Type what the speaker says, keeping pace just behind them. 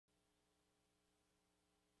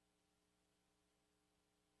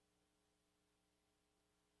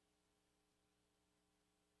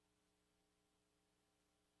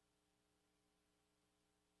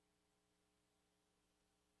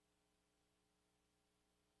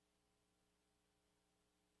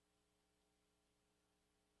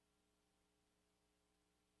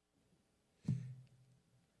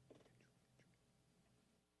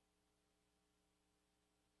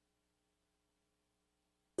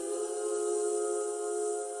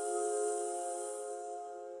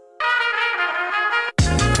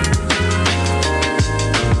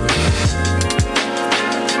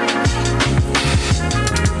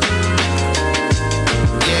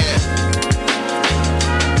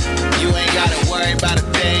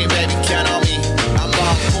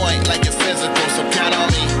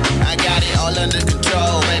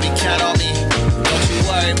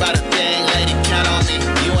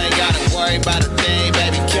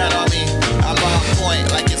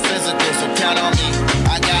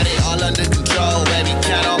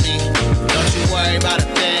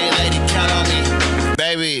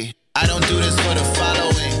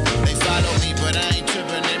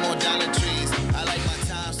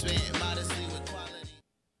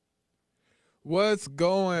What's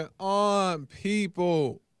going on,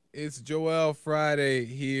 people? It's Joel Friday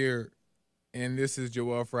here, and this is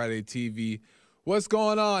Joel Friday TV. What's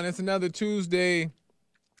going on? It's another Tuesday.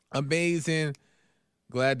 Amazing.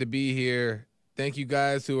 Glad to be here. Thank you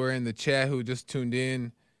guys who are in the chat who just tuned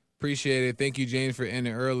in. Appreciate it. Thank you, James, for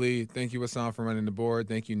ending early. Thank you, Hassan, for running the board.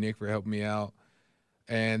 Thank you, Nick, for helping me out.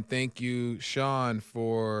 And thank you, Sean,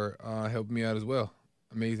 for helping me out as well.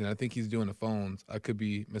 Amazing. I think he's doing the phones. I could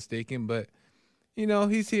be mistaken, but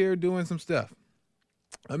he's here doing some stuff.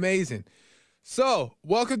 Amazing. So,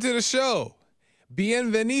 welcome to the show.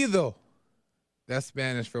 Bienvenido. That's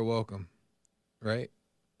Spanish for welcome, right?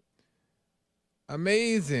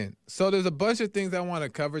 Amazing. So, there's a bunch of things I want to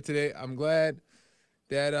cover today. I'm glad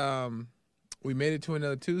that we made it to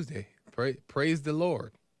another Tuesday. Praise the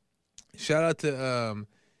Lord. Shout out to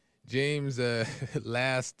James'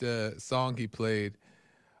 last song he played.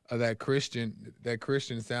 That Christian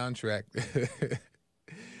soundtrack.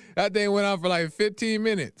 That thing went on for like 15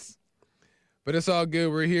 minutes. But it's all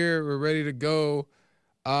good. We're here. We're ready to go.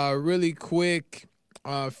 Really quick,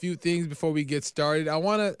 a few things before we get started. I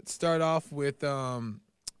want to start off with the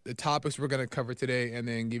topics we're going to cover today and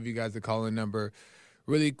then give you guys the call-in number.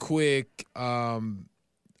 Really quick, I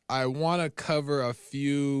want to cover a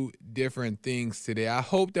few different things today. I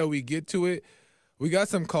hope that we get to it. We got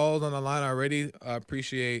some calls on the line already. I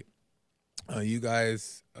appreciate you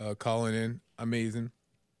guys calling in. Amazing.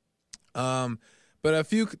 But a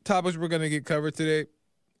few topics we're going to get covered today.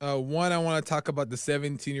 One, I want to talk about the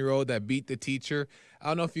 17-year-old that beat the teacher. I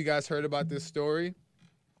don't know if you guys heard about this story,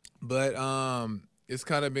 but it's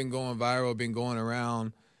kind of been going viral, been going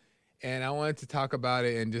around. And I wanted to talk about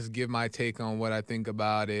it and just give my take on what I think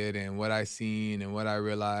about it and what I seen and what I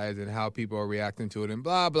realized and how people are reacting to it and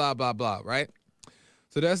blah, blah, blah, blah, right?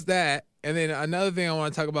 So that's that. And then another thing I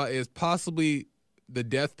want to talk about is possibly the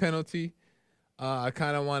death penalty. I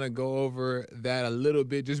kind of want to go over that a little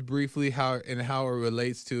bit, just briefly, how it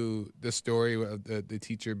relates to the story of the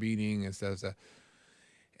teacher beating and stuff.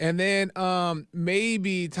 And then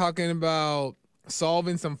maybe talking about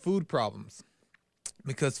solving some food problems,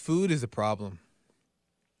 because food is a problem.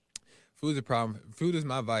 Food's a problem. Food is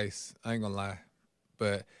my vice. I ain't gonna lie,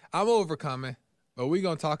 but I'm overcoming. But we're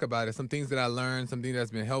going to talk about it, some things that I learned, something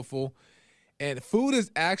that's been helpful. And food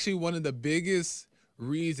is actually one of the biggest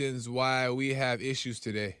reasons why we have issues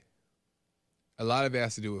today. A lot of it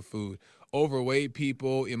has to do with food. Overweight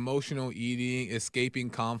people, emotional eating, escaping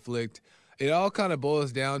conflict. It all kind of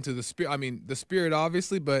boils down to the spirit. I mean, the spirit,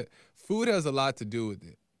 obviously, but food has a lot to do with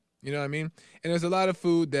it. You know what I mean? And there's a lot of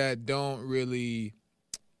food that don't really,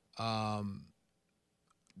 that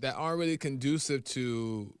aren't really conducive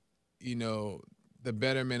to, the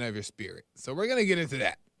betterment of your spirit. So we're going to get into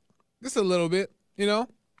that just a little bit,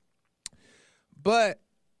 But,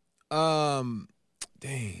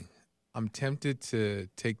 dang, I'm tempted to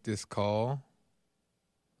take this call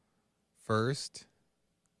first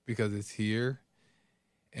because it's here.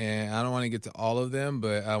 And I don't want to get to all of them,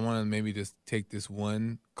 but I want to maybe just take this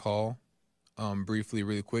one call briefly,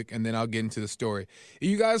 really quick, and then I'll get into the story. Are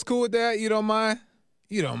you guys cool with that? You don't mind?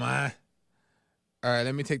 You don't mind? All right,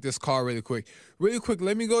 let me take this call really quick. Really quick,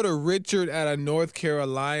 let me go to Richard out of North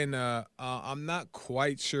Carolina. I'm not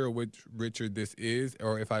quite sure which Richard this is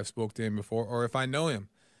or if I've spoke to him before or if I know him.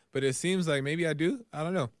 But it seems like maybe I do. I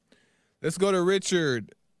don't know. Let's go to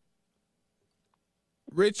Richard.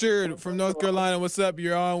 Richard from North Carolina, what's up?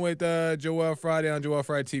 You're on with Joel Friday on Joel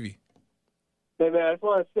Friday TV. Hey, man, I just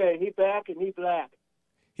want to say, he back and he black.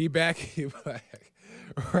 He back, he black.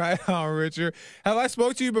 Right on, Richard. Have I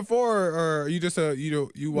spoke to you before, or you just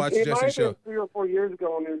you watch Jesse's show? 3 or 4 years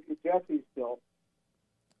ago when he was with Jesse still.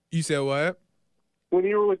 You said what? When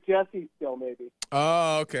you were with Jesse still, maybe.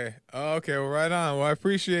 Oh, okay. Okay, well, right on. Well, I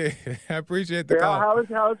appreciate the call.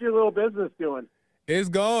 How's your little business doing? It's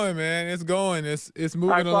going, man. It's going. It's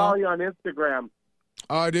moving along. I follow you on Instagram.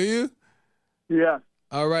 Oh, do you? Yeah.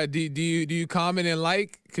 All right. Do you comment and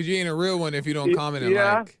like? Because you ain't a real one if you don't comment and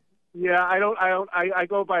like. Yeah, I don't. I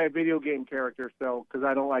go by a video game character, so because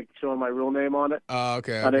I don't like showing my real name on it. Oh,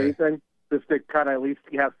 okay. On anything, just to kind of at least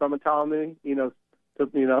have someone telling me, in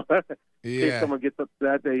case someone gets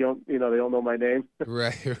upset, they don't know my name.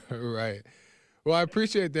 Right. Well, I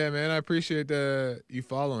appreciate that, man. I appreciate you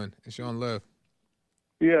following and showing love.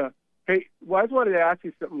 Yeah. Hey, I just wanted to ask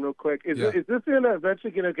you something real quick. Is this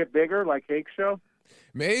eventually going to get bigger, like Hake's show?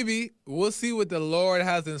 Maybe. We'll see what the Lord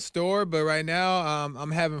has in store. But right now,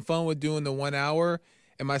 I'm having fun with doing the 1 hour,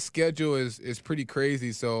 and my schedule is pretty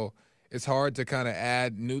crazy. So it's hard to kind of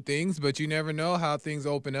add new things, but you never know how things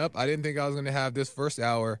open up. I didn't think I was going to have this first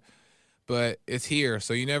hour, but it's here,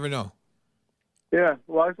 so you never know. Yeah.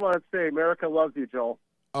 Well, I just want to say America loves you, Joel.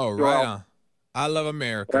 Oh, right on. I love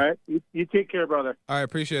America. All right. You take care, brother. All right.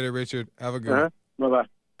 Appreciate it, Richard. Have a good one. Bye-bye.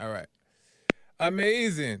 All right.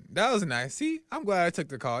 Amazing. That was nice. See, I'm glad I took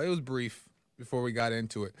the call. It was brief before we got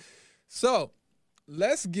into it. So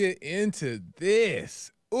let's get into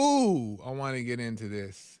this. Ooh, I want to get into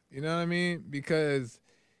this. You know what I mean? Because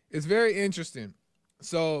it's very interesting.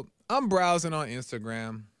 So I'm browsing on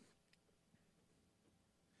Instagram.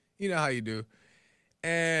 You know how you do.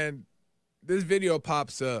 And this video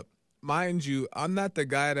pops up. Mind you, I'm not the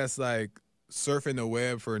guy that's like surfing the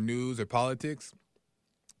web for news or politics.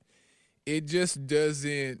 It just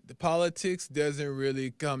doesn't, the politics doesn't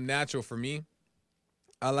really come natural for me.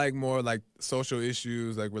 I like more like social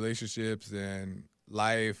issues, like relationships and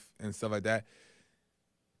life and stuff like that.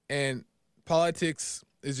 And politics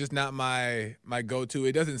is just not my go-to.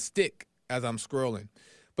 It doesn't stick as I'm scrolling.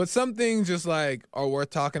 But some things just like are worth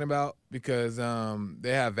talking about because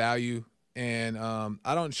they have value. And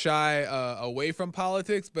I don't shy away from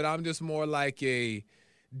politics, but I'm just more like a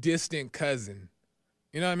distant cousin.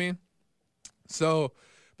 You know what I mean? So,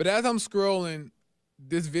 but as I'm scrolling,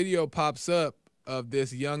 this video pops up of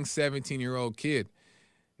this young 17-year-old kid.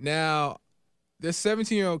 Now, this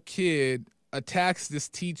 17-year-old kid attacks this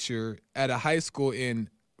teacher at a high school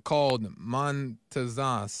called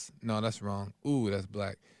Matanzas. No, that's wrong. Ooh, that's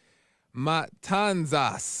black.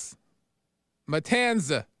 Matanzas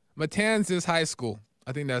High School.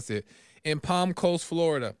 I think that's it. In Palm Coast,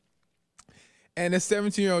 Florida. And the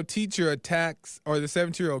 17-year-old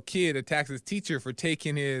kid attacks his teacher for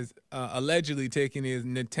allegedly taking his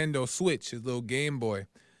Nintendo Switch, his little Game Boy.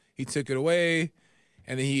 He took it away,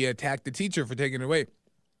 and then he attacked the teacher for taking it away.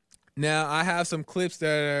 Now, I have some clips that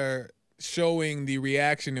are showing the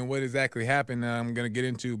reaction and what exactly happened that I'm going to get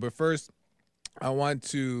into. But first, I want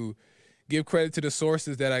to give credit to the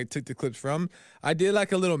sources that I took the clips from. I did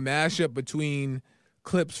like a little mashup between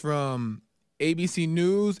clips from ABC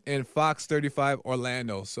News and Fox 35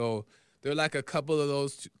 Orlando. So they're like a couple of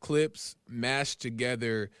those clips mashed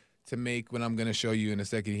together to make what I'm going to show you in a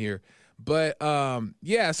second here. But,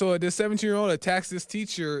 yeah, so this 17-year-old attacks this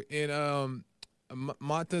teacher in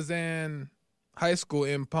Montezan High School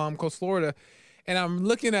in Palm Coast, Florida. And I'm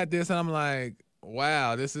looking at this, and I'm like,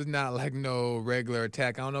 wow, this is not like no regular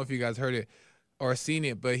attack. I don't know if you guys heard it or seen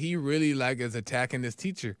it, but he really like is attacking this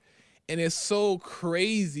teacher. And it's so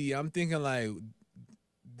crazy. I'm thinking like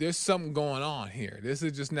there's something going on here. This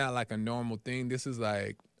is just not like a normal thing. This is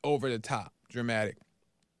like over the top, dramatic.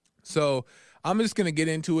 So I'm just going to get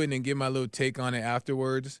into it and give my little take on it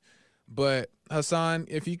afterwards. But Hassan,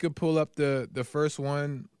 if you could pull up the first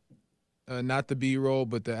one, not the B-roll,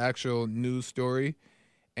 but the actual news story.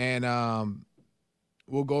 And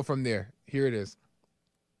we'll go from there. Here it is.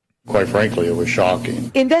 Quite frankly, it was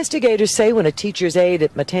shocking. Investigators say when a teacher's aide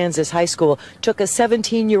at Matanzas High School took a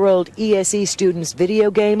 17-year-old ESE student's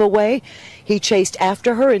video game away, he chased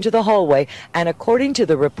after her into the hallway and, according to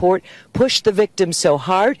the report, pushed the victim so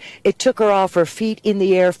hard it took her off her feet in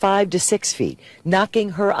the air 5 to 6 feet,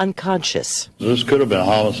 knocking her unconscious. This could have been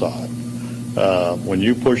homicide. When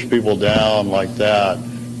you push people down like that,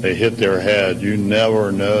 they hit their head. You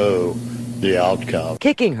never know the outcome.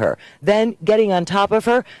 Kicking her, then getting on top of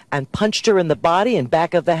her and punched her in the body and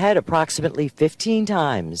back of the head approximately 15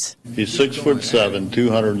 times. He's 6'7",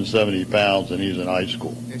 270 pounds, and he's in high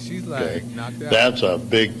school. And she's like, knocked out. That's a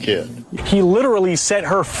big kid. He literally sent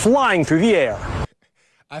her flying through the air.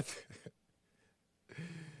 I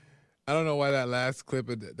don't know why that last clip,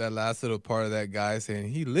 that last little part of that guy saying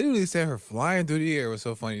he literally sent her flying through the air was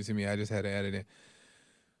so funny to me. I just had to add it in.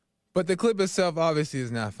 But the clip itself obviously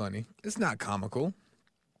is not funny. It's not comical.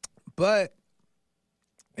 But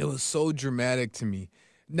it was so dramatic to me.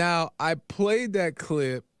 Now, I played that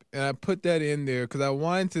clip and I put that in there because I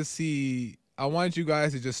wanted you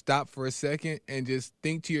guys to just stop for a second and just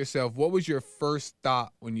think to yourself, what was your first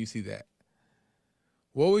thought when you see that?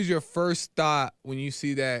 What was your first thought when you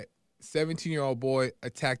see that 17-year-old boy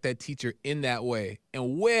attack that teacher in that way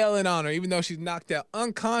and wailing on her, even though she's knocked out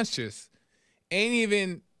unconscious,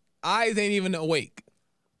 eyes ain't even awake.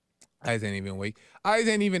 Eyes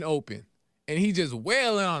ain't even open. And he just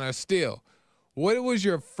wailing on her still. What was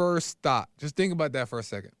your first thought? Just think about that for a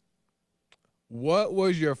second. What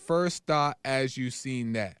was your first thought as you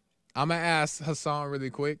seen that? I'm going to ask Hassan really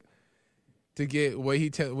quick to get what he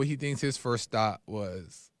thinks his first thought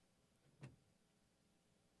was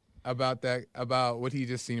about what he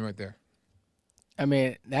just seen right there. I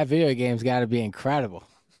mean, that video game's got to be incredible.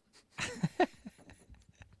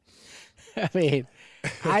 I mean,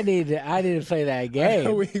 I need to play that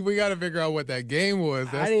game. We got to figure out what that game was.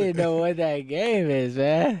 I need to know what that game is,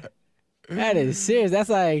 man. That is serious. That's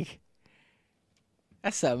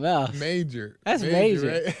something else. Major. That's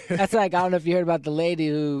major. Right? That's like, I don't know if you heard about the lady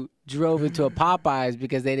who drove into a Popeyes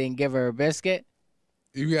because they didn't give her a biscuit.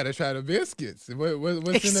 You got to try the biscuits.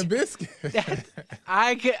 What's in the biscuit?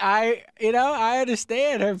 I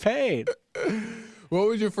understand her pain. What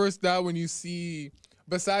was your first thought when you see,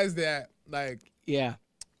 besides that, like, yeah,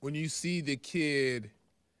 when you see the kid,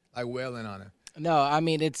 like, wailing on her? No, I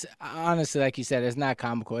mean, it's honestly, like you said, it's not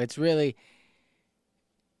comical. It's really,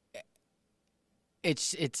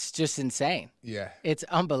 it's just insane. Yeah. It's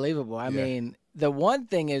unbelievable. I mean, the one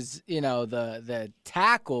thing is, the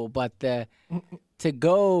tackle, but to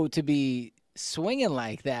go to be swinging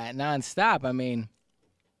like that nonstop. I mean,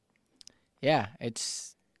 yeah,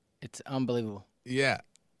 it's unbelievable. Yeah,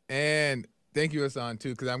 and thank you, Hassan,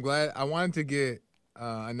 too, because I'm glad. I wanted to get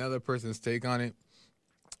another person's take on it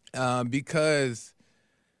because,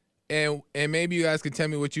 and maybe you guys could tell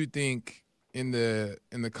me what you think in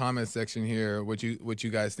the comment section here. What you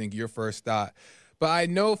guys think your first thought. But I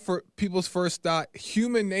know for people's first thought,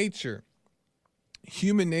 human nature's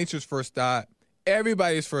first thought,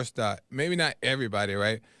 everybody's first thought, maybe not everybody,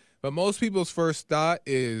 right? But most people's first thought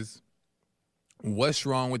is, what's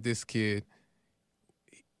wrong with this kid?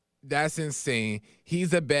 That's insane.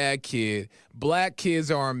 He's a bad kid. Black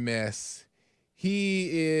kids are a mess. He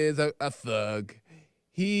is a thug.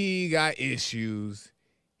 He got issues.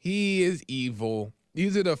 He is evil.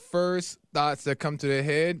 These are the first thoughts that come to the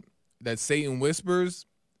head that Satan whispers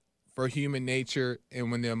for human nature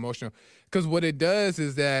and when they're emotional. Because what it does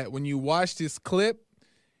is that when you watch this clip,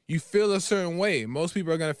 you feel a certain way. Most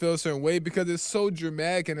people are going to feel a certain way because it's so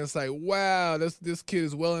dramatic and it's like, wow, this kid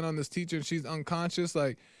is wailing on this teacher and she's unconscious.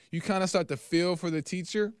 Like, you kind of start to feel for the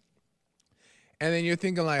teacher. And then you're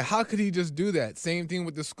thinking, like, how could he just do that? Same thing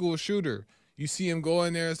with the school shooter. You see him go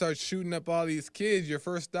in there and start shooting up all these kids. Your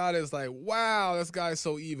first thought is like, wow, this guy's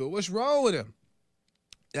so evil. What's wrong with him?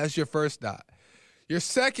 That's your first thought. Your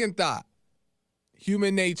second thought,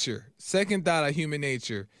 human nature. Second thought of human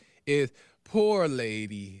nature is, poor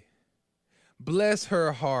lady. Bless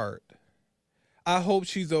her heart. I hope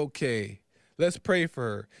she's okay. Let's pray for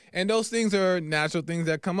her. And those things are natural things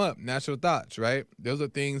that come up, natural thoughts, right? Those are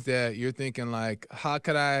things that you're thinking like, how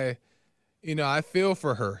could I feel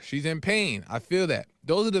for her. She's in pain. I feel that.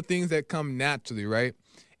 Those are the things that come naturally, right?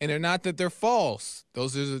 And they're not that they're false.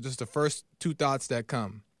 Those are just the first two thoughts that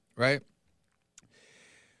come, right?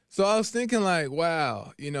 So I was thinking like,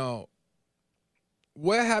 wow,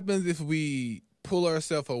 what happens if we pull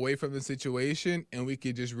ourselves away from the situation and we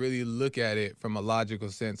could just really look at it from a logical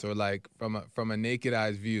sense or like from a naked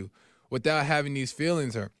eyes view without having these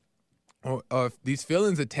feelings or these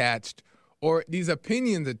feelings attached or these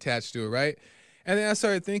opinions attached to it, right? And then I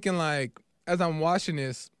started thinking like, as I'm watching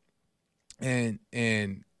this and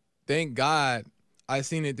thank God I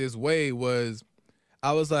seen it this way was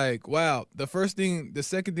I was like, wow, the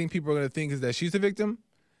second thing people are going to think is that she's a victim.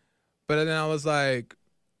 But then I was like,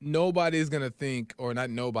 nobody's going to think, or not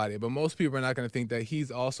nobody, but most people are not going to think that he's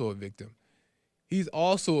also a victim. He's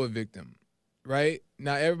also a victim, right?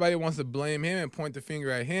 Now, everybody wants to blame him and point the finger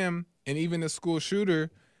at him, and even the school shooter,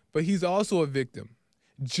 but he's also a victim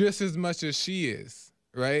just as much as she is,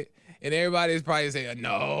 right? And everybody's probably saying,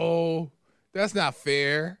 no, that's not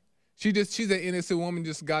fair. She's an innocent woman,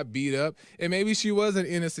 just got beat up. And maybe she was an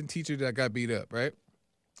innocent teacher that got beat up, right?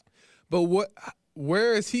 But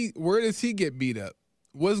where does he get beat up?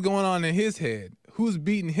 What's going on in his head? Who's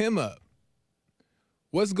beating him up?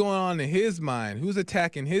 What's going on in his mind? Who's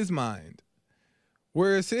attacking his mind?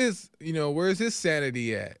 Where's his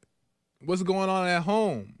sanity at? What's going on at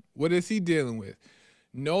home? What is he dealing with?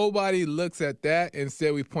 Nobody looks at that.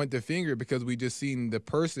 Instead, we point the finger because we just seen the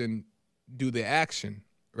person do the action,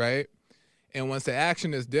 right? And once the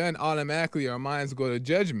action is done, automatically our minds go to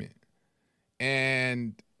judgment.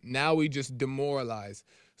 And now we just demoralize.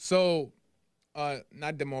 So,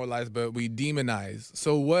 not demoralize, but we demonize.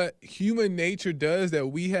 So what human nature does that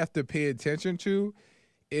we have to pay attention to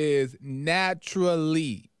is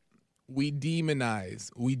naturally we demonize,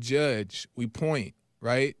 we judge, we point,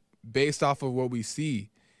 right? Based off of what we see.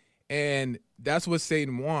 And that's what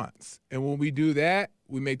Satan wants. And when we do that,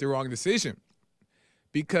 we make the wrong decision.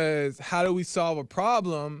 Because how do we solve a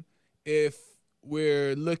problem if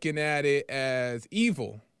we're looking at it as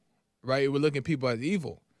evil, right? We're looking at people as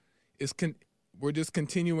evil. We're just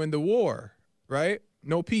continuing the war, right?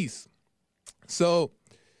 No peace. So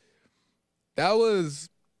that was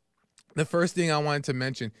the first thing I wanted to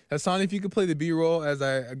mention. Hassan, if you could play the B-roll as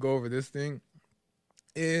I go over this thing,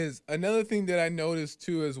 is another thing that I noticed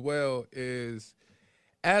too as well is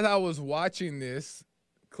as I was watching this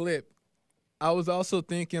clip, I was also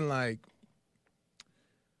thinking like,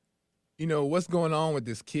 what's going on with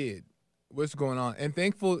this kid? What's going on? And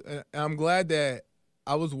I'm glad that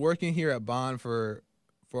I was working here at Bond for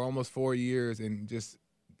almost 4 years and just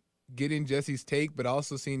getting Jesse's take, but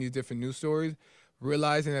also seeing these different news stories,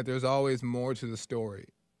 realizing that there's always more to the story.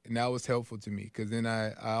 And that was helpful to me because then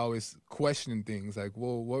I always question things like,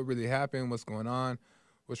 well, what really happened? What's going on?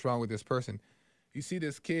 What's wrong with this person? You see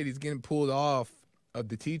this kid, he's getting pulled off of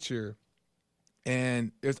the teacher,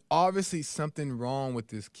 and there's obviously something wrong with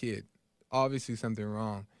this kid. Obviously something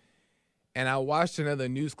wrong. And I watched another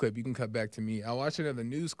news clip. You can cut back to me. I watched another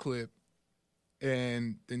news clip,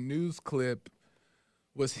 and the news clip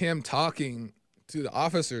was him talking to the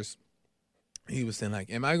officers. He was saying, like,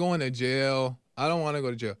 am I going to jail? I don't want to go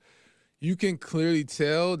to jail. You can clearly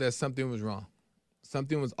tell that something was wrong.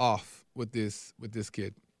 Something was off with this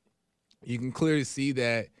kid. You can clearly see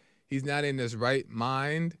that he's not in his right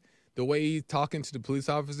mind. The way he's talking to the police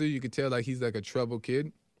officer, you could tell like he's like a troubled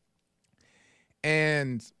kid.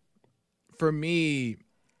 And for me,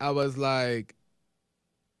 I was like,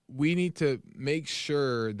 we need to make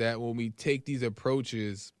sure that when we take these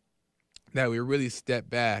approaches, that we really step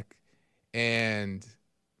back and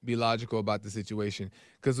be logical about the situation.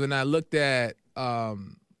 Because when I looked at, but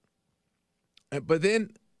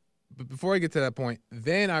before I get to that point,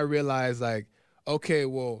 then I realized like, okay,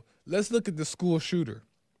 well, let's look at the school shooter,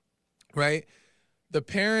 right? The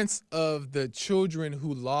parents of the children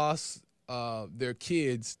who lost their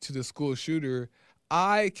kids to the school shooter,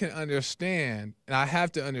 I can understand, and I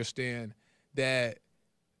have to understand that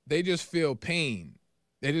they just feel pain.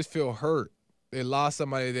 They just feel hurt. They lost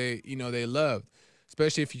somebody they loved,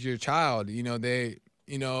 especially if it's your child.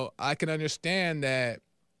 I can understand that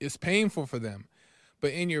it's painful for them,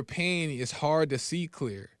 but in your pain, it's hard to see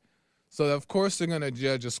clear. So of course they're gonna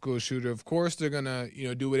judge a school shooter. Of course they're gonna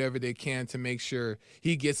do whatever they can to make sure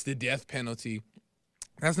he gets the death penalty.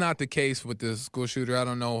 That's not the case with the school shooter. I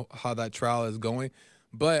don't know how that trial is going,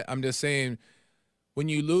 but I'm just saying, when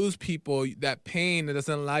you lose people, that pain that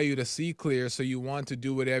doesn't allow you to see clear, so you want to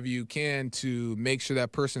do whatever you can to make sure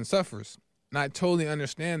that person suffers. And I totally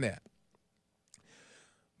understand that.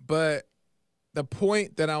 But the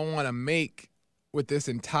point that I want to make with this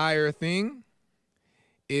entire thing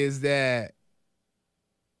is that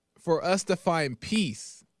for us to find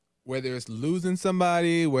peace, whether it's losing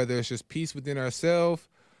somebody, whether it's just peace within ourselves,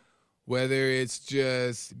 whether it's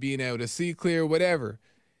just being able to see clear, whatever,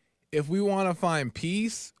 if we want to find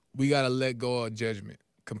peace, we got to let go of judgment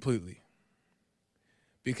completely.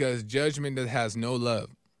 Because judgment that has no love.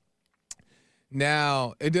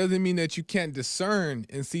 Now, it doesn't mean that you can't discern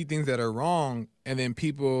and see things that are wrong, and then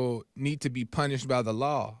people need to be punished by the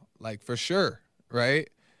law, like for sure, right?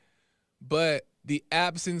 But the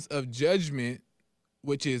absence of judgment,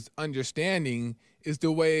 which is understanding, is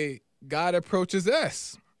the way God approaches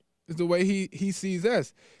us. It's the way he sees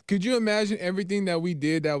us. Could you imagine everything that we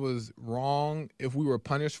did that was wrong if we were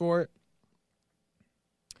punished for it?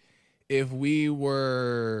 If we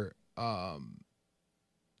were,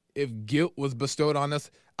 if guilt was bestowed on us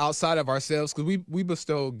outside of ourselves, because we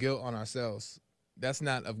bestow guilt on ourselves. That's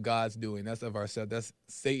not of God's doing. That's of ourselves. That's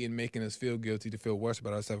Satan making us feel guilty to feel worse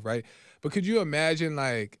about ourselves, right? But could you imagine,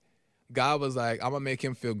 like, God was like, I'm going to make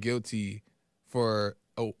him feel guilty for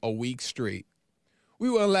a week straight. We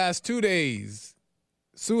wouldn't last 2 days.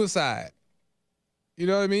 Suicide. You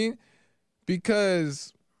know what I mean?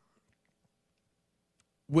 Because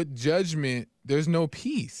with judgment, there's no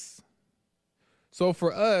peace. So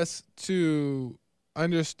for us to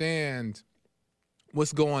understand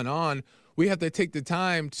what's going on, we have to take the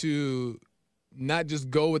time to not just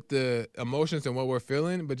go with the emotions and what we're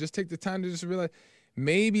feeling, but just take the time to just realize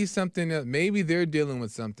maybe something else, maybe they're dealing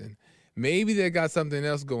with something. Maybe they got something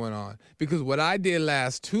else going on. Because what I did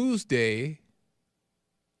last Tuesday,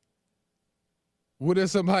 would if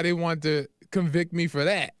somebody want to convict me for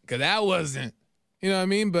that? Because that wasn't, you know what I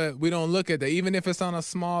mean? But we don't look at that, even if it's on a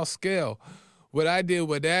small scale. What I did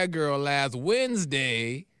with that girl last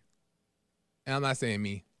Wednesday, and I'm not saying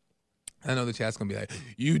me. I know the chat's going to be like,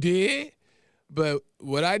 you did? But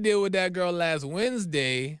what I did with that girl last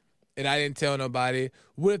Wednesday, and I didn't tell nobody,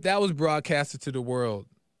 what if that was broadcasted to the world?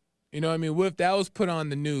 You know what I mean? What if that was put on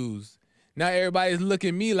the news? Now everybody's looking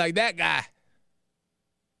at me like that guy.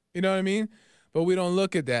 You know what I mean? But we don't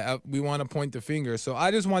look at that. We want to point the finger. So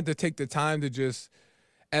I just want to take the time to just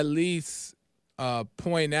at least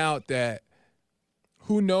point out that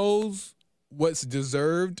who knows what's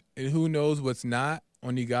deserved and who knows what's not.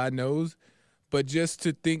 Only God knows. But just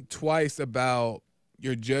to think twice about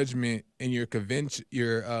your judgment and your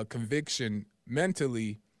conviction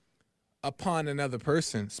mentally upon another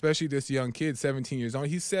person, especially this young kid, 17 years old.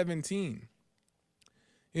 He's 17.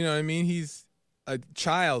 You know what I mean? He's a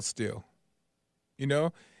child still, you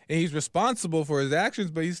know? And he's responsible for his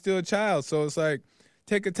actions, but he's still a child. So it's like,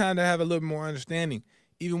 take a time to have a little more understanding,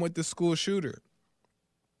 even with the school shooter.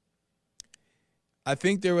 I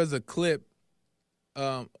think there was a clip.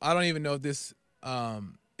 I don't even know if this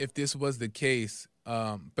was the case,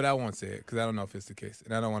 but I won't say it because I don't know if it's the case,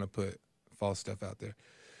 and I don't want to put false stuff out there.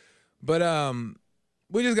 But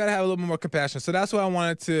we just got to have a little more compassion. So that's what I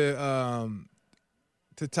wanted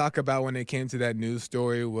to talk about when it came to that news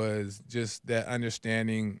story, was just that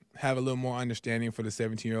understanding, have a little more understanding for the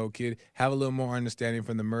 17-year-old kid, have a little more understanding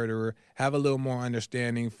for the murderer, have a little more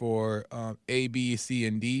understanding for A, B, C,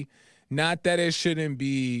 and D. Not that it shouldn't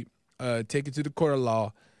be taken to the court of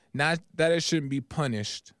law, not that it shouldn't be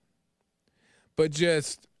punished, but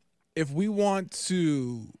just if we want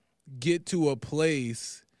to get to a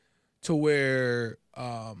place to where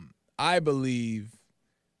I believe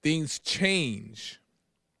things change,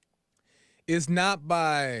 is not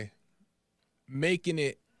by making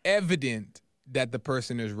it evident that the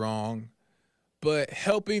person is wrong, but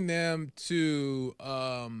helping them to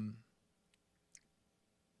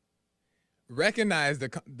recognize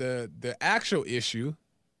the actual issue,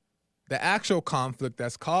 the actual conflict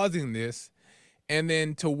that's causing this, and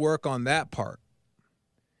then to work on that part.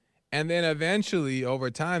 And then eventually, over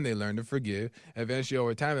time, they learn to forgive. Eventually,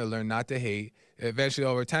 over time, they learn not to hate. Eventually,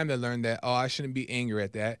 over time, they learn that, I shouldn't be angry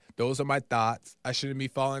at that. Those are my thoughts. I shouldn't be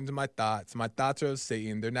falling into my thoughts. My thoughts are of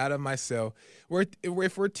Satan. They're not of myself.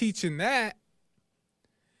 If we're teaching that,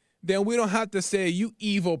 then we don't have to say, you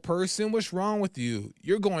evil person, what's wrong with you?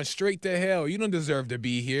 You're going straight to hell. You don't deserve to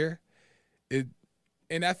be here.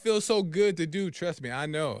 And that feels so good to do. Trust me, I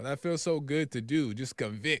know. That feels so good to do. Just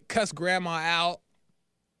convict. Cuss grandma out.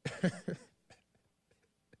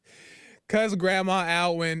 Cuss grandma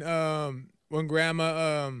out when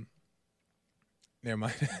grandma never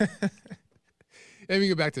mind. Let me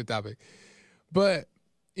get back to the topic. But,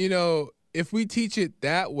 if we teach it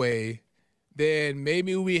that way, then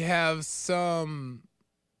maybe we have some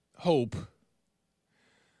hope.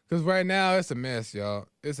 Because right now it's a mess, y'all.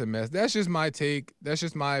 It's a mess. That's just my take. That's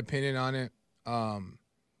just my opinion on it.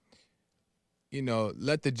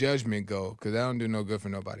 Let the judgment go, because that don't do no good for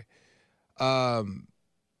nobody.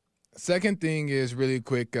 Second thing is really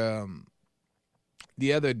quick.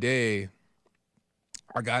 The other day,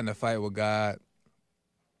 I got in a fight with God.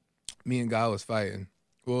 Me and God was fighting.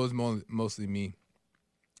 Well, it was mostly me.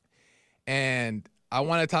 And I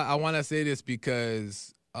want to say this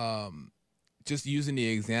because just using the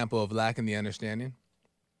example of lacking the understanding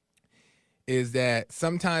is that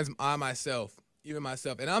sometimes even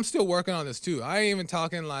myself, and I'm still working on this too. I ain't even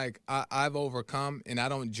talking like I've overcome and I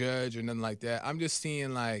don't judge or nothing like that. I'm just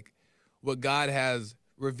seeing like what God has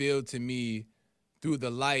revealed to me through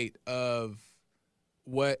the light of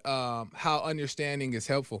what how understanding is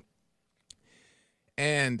helpful.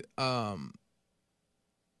 And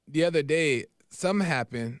the other day, something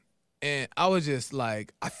happened, and I was just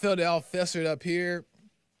like, I felt it all festered up here,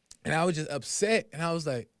 and I was just upset. And I was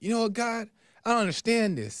like, you know what, God, I don't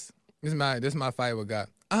understand this. This is my fight with God.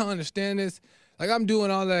 I don't understand this. Like, I'm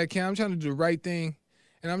doing all that I can. I'm trying to do the right thing,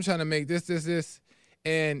 and I'm trying to make this,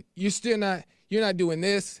 and you're not doing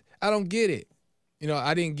this. I don't get it.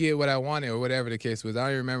 I didn't get what I wanted or whatever the case was. I don't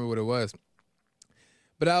even remember what it was.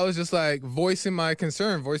 But I was just like voicing my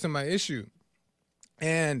concern, voicing my issue.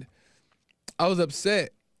 And I was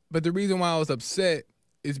upset. But the reason why I was upset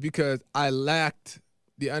is because I lacked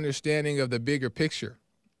the understanding of the bigger picture.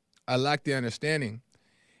 I lacked the understanding.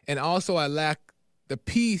 And also I lacked the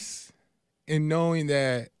peace in knowing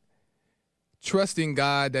that, trusting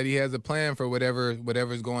God that he has a plan for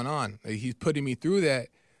whatever's going on. Like, he's putting me through that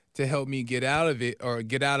to help me get out of it, or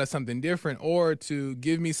get out of something different, or to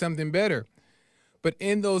give me something better. But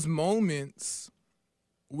in those moments,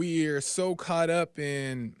 we are so caught up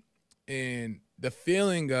in the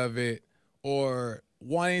feeling of it, or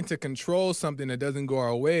wanting to control something that doesn't go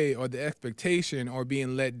our way, or the expectation, or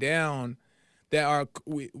being let down, that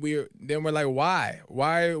we're like,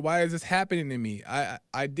 why is this happening to me?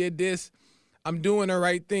 I did this. I'm doing the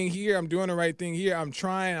right thing here. I'm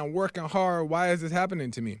trying. I'm working hard. Why is this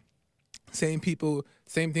happening to me? Same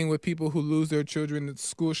thing with people who lose their children to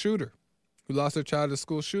school shooter, who lost their child to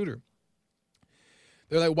school shooter.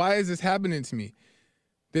 They're like, why is this happening to me?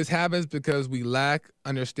 This happens because we lack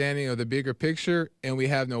understanding of the bigger picture, and we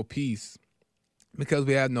have no peace. Because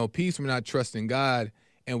we have no peace, we're not trusting God,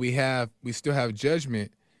 and we still have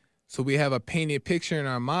judgment. So we have a painted picture in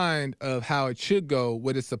our mind of how it should go,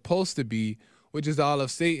 what it's supposed to be, which is all of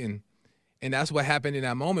Satan. And that's what happened in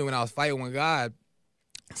that moment when I was fighting with God.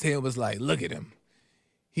 Satan was like, look at him.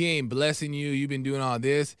 He ain't blessing you. You've been doing all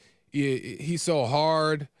this. He's so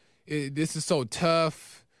hard. This is so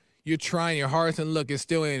tough. You're trying your hardest, and look, it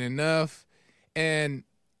still ain't enough. And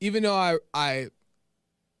even though I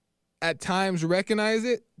at times recognize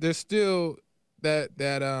it, there's still that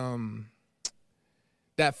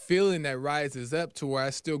feeling that rises up to where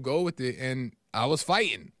I still go with it. And I was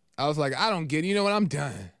fighting. I was like, I don't get it. You know what? I'm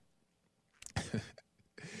done.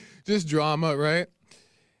 Just drama, right?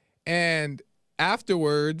 And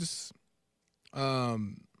afterwards, the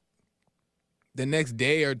next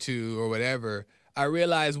day or two or whatever, I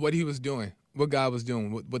realized what he was doing, what God was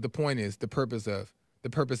doing, what the point is, the purpose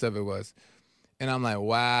of it was. And I'm like,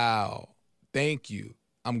 wow, thank you.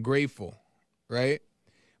 I'm grateful, right?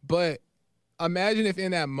 But imagine if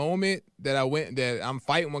in that moment that I'm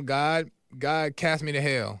fighting with God cast me to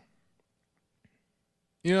hell.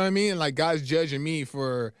 You know what I mean? Like God's judging me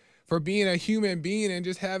for being a human being and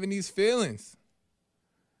just having these feelings.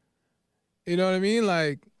 You know what I mean?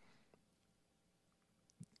 Like,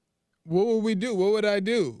 what would we do? What would I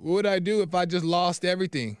do? What would I do if I just lost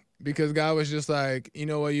everything? Because God was just like, you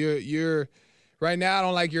know what, you're right now, I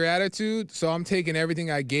don't like your attitude, so I'm taking everything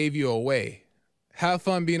I gave you away. Have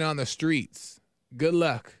fun being on the streets. Good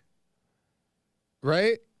luck.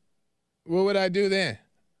 Right? What would I do then?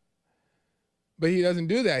 But he doesn't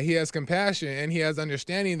do that. He has compassion and he has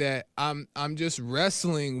understanding that I'm just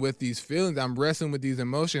wrestling with these feelings. I'm wrestling with these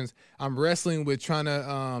emotions. I'm wrestling with trying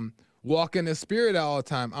to walk in the spirit all the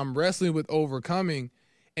time. I'm wrestling with overcoming.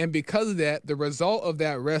 And because of that, the result of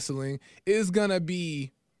that wrestling is going to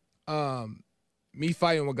be me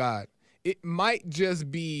fighting with God. It might just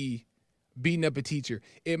be beating up a teacher.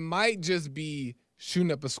 It might just be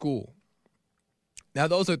shooting up a school. Now,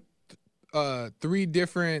 those are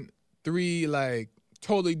three like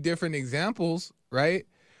totally different examples, right?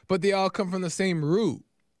 But they all come from the same root.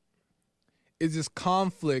 It's just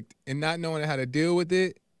conflict and not knowing how to deal with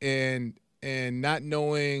it and not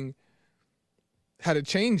knowing how to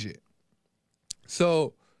change it.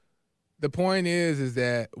 So the point is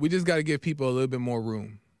that we just got to give people a little bit more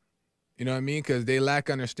room. You know what I mean? Because they lack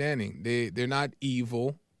understanding. They're not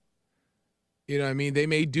evil. You know what I mean? They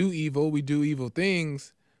may do evil. We do evil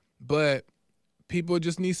things, but people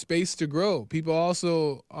just need space to grow. People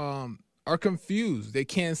also are confused. They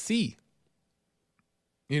can't see.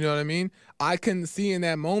 You know what I mean? I couldn't see in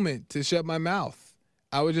that moment to shut my mouth.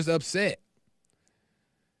 I was just upset.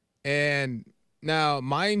 And now,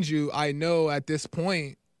 mind you, I know at this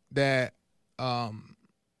point that I'm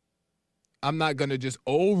not going to just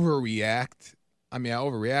overreact. I mean, I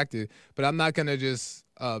overreacted, but I'm not going to just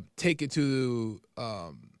take it to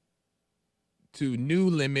new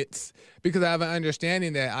limits, because I have an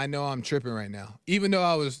understanding that I know I'm tripping right now. Even though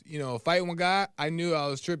I was, fighting with God, I knew I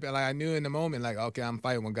was tripping. Like I knew in the moment, like, okay, I'm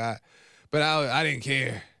fighting with God, but I didn't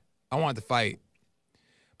care. I wanted to fight.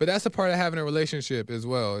 But that's a part of having a relationship as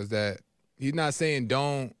well, is that he's not saying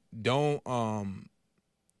don't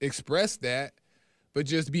express that, but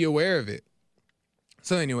just be aware of it.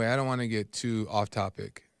 So anyway, I don't want to get too off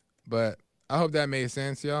topic, but I hope that made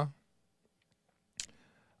sense, y'all.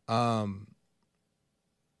 I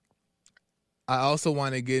also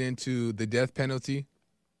want to get into the death penalty,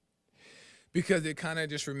 because it kind of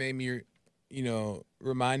just reminded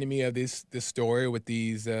me of this story with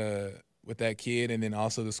with that kid, and then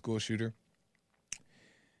also the school shooter.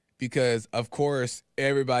 Because of course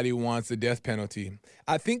everybody wants the death penalty.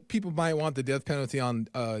 I think people might want the death penalty on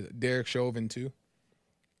Derek Chauvin too.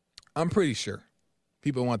 I'm pretty sure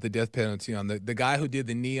people want the death penalty on the guy who did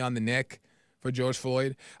the knee on the neck for George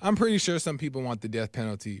Floyd. I'm pretty sure some people want the death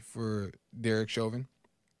penalty for Derek Chauvin.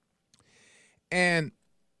 And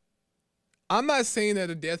I'm not saying that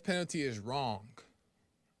the death penalty is wrong,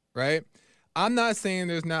 right? I'm not saying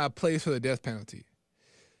there's not a place for the death penalty.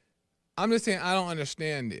 I'm just saying I don't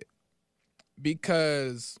understand it,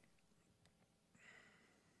 because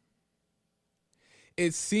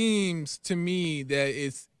it seems to me that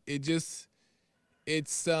it's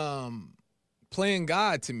playing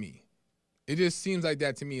God to me. It just seems like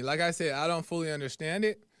that to me. Like I said, I don't fully understand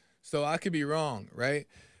it, so I could be wrong, right?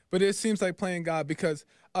 But it seems like playing God, because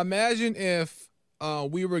imagine if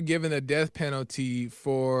we were given a death penalty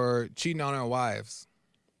for cheating on our wives.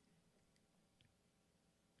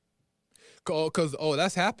 Because,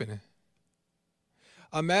 that's happening.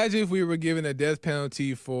 Imagine if we were given a death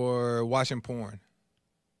penalty for watching porn.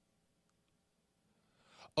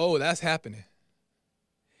 Oh, that's happening.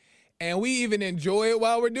 And we even enjoy it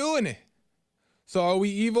while we're doing it. So are we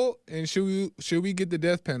evil? And should we get the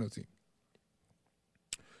death penalty?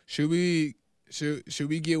 Should we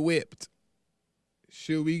get whipped?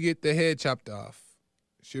 Should we get the head chopped off?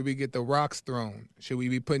 Should we get the rocks thrown? Should we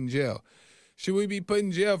be put in jail? Should we be put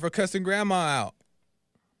in jail for cussing grandma out?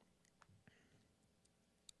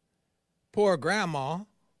 Poor grandma.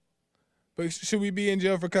 But should we be in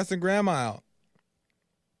jail for cussing grandma out?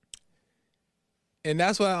 And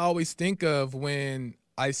that's what I always think of when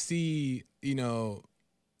I see, when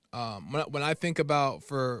I think about,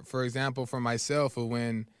 for example, for myself, or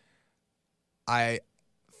when I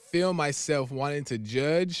feel myself wanting to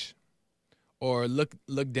judge or look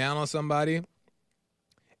down on somebody,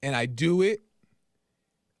 and I do it,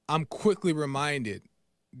 I'm quickly reminded.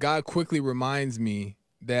 God quickly reminds me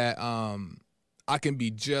that I can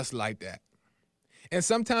be just like that. And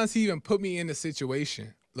sometimes he even put me in a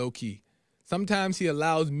situation, low key. Sometimes he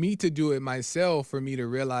allows me to do it myself for me to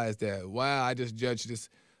realize that, wow, I just judged this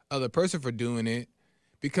other person for doing it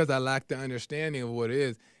because I lack the understanding of what it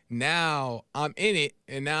is. Now I'm in it,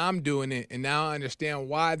 and now I'm doing it, and now I understand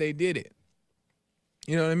why they did it.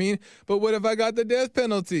 You know what I mean? But what if I got the death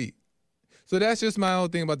penalty? So that's just my whole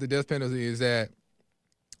thing about the death penalty, is that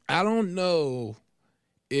I don't know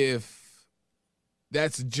if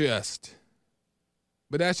that's just,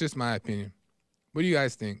 but that's just my opinion. What do you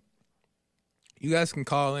guys think? You guys can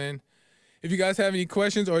call in. If you guys have any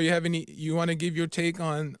questions, or you want to give your take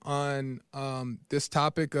on this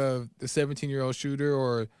topic of the 17-year-old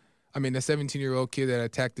shooter, the 17-year-old kid that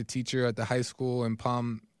attacked the teacher at the high school in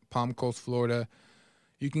Palm Coast, Florida,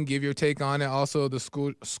 you can give your take on it. Also, the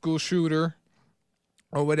school shooter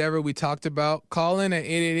or whatever we talked about. Call in at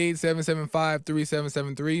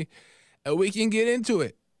 888-775-3773, and we can get into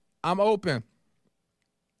it. I'm open.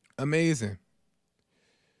 Amazing.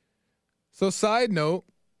 So, side note,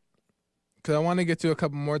 because I want to get to a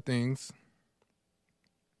couple more things.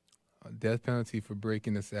 Death penalty for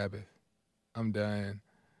breaking the Sabbath. I'm dying.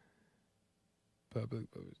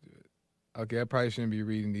 Public do it. Okay, I probably shouldn't be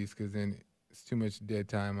reading these because then it's too much dead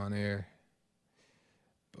time on air.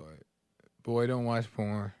 But, boy, don't watch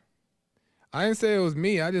porn. I didn't say it was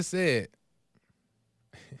me. I just said.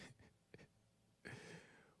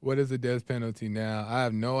 What is the death penalty now? I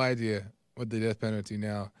have no idea what the death penalty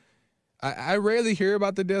now. I rarely hear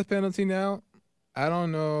about the death penalty now. I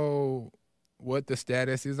don't know what the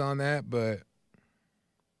status is on that, but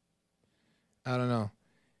I don't know.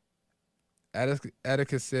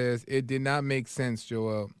 Atticus says, it did not make sense,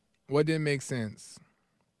 Joel. What didn't make sense?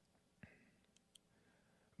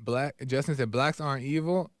 Justin said, blacks aren't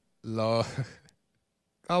evil? Lord.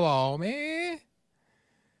 Come on, man.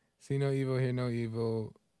 See no evil, hear no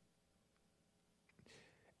evil.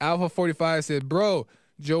 Alpha 45 said, bro,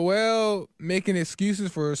 Joel making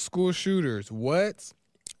excuses for school shooters. What?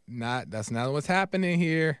 That's not what's happening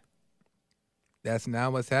here. That's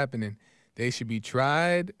not what's happening. They should be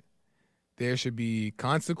tried. There should be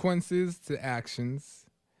consequences to actions,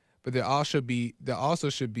 but there also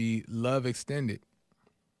should be love extended.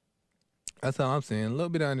 That's all I'm saying. A little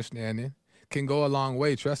bit of understanding can go a long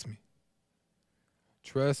way. Trust me.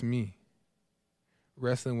 Trust me.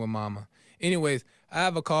 Wrestling with mama. Anyways, I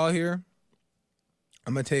have a call here.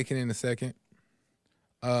 I'm going to take it in a second.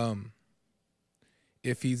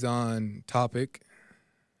 If he's on topic.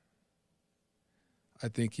 I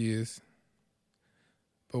think he is.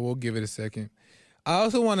 But we'll give it a second. I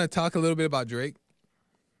also want to talk a little bit about Drake.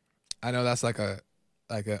 I know that's like a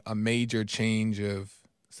major change of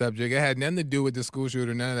subject. It had nothing to do with the school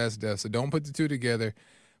shooter, none of that stuff. So don't put the two together.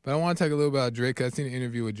 But I want to talk a little bit about Drake, 'cause I've seen an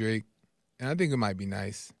interview with Drake, and I think it might be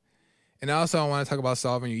nice. And also I want to talk about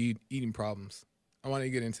solving your eating problems. I want to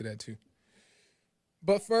get into that too.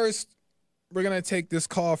 But first, we're going to take this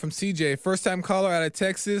call from CJ. First-time caller out of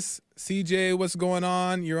Texas. CJ, what's going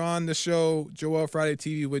on? You're on the show, Joel Friday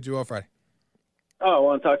TV with Joel Friday. Oh, I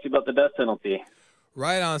want to talk to you about the death penalty.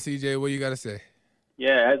 Right on, CJ. What do you got to say?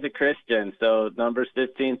 Yeah, as a Christian, so Numbers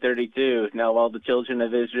 15:32. Now, while the children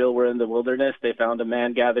of Israel were in the wilderness, they found a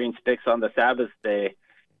man gathering sticks on the Sabbath day.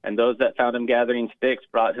 And those that found him gathering sticks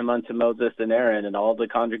brought him unto Moses and Aaron and all the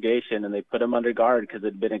congregation, and they put him under guard because it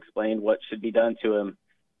had been explained what should be done to him.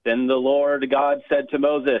 Then the Lord God said to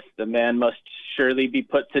Moses, the man must surely be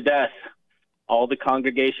put to death. All the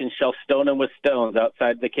congregation shall stone him with stones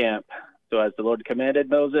outside the camp. So as the Lord commanded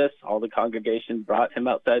Moses, all the congregation brought him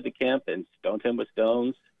outside the camp and stoned him with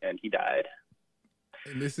stones, and he died.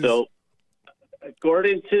 And so,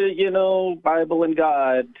 according to, Bible and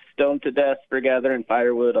God, stoned to death for gathering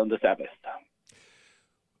firewood on the Sabbath.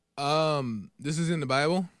 This is in the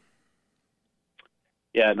Bible?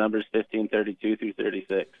 Yeah, Numbers 15:32 through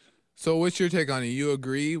 36. So what's your take on it? You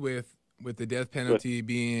agree with the death penalty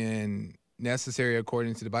being necessary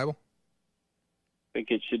according to the Bible? I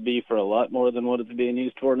think it should be for a lot more than what it's being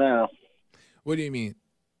used for now. What do you mean?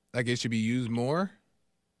 Like it should be used more?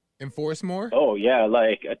 enforce more? Oh, yeah,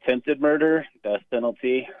 like attempted murder, death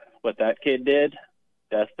penalty. What that kid did,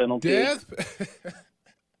 death penalty. Death?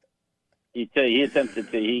 He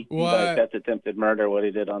attempted to. He like, that's attempted murder, what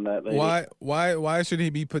he did on that lady. Why should he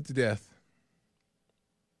be put to death?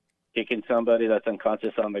 Kicking somebody that's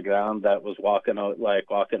unconscious on the ground that was walking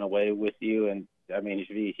away with you, and I mean,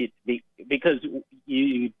 because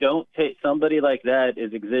you don't take somebody like that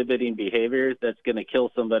is exhibiting behavior that's going to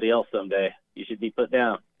kill somebody else someday. You should be put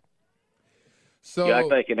down. So you act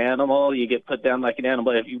like an animal, you get put down like an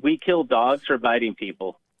animal. We kill dogs for biting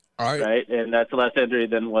people, right? And that's less injury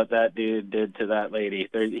than what that dude did to that lady.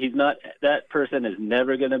 That person is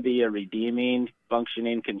never going to be a redeeming,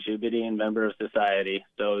 functioning, contributing member of society.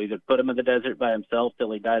 So either put him in the desert by himself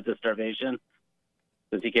till he dies of starvation,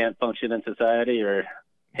 because he can't function in society, or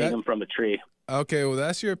hang him from a tree. Okay, well,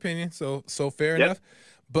 that's your opinion. So fair enough.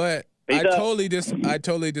 But I totally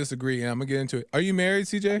disagree, and I'm gonna get into it. Are you married,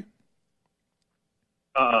 CJ?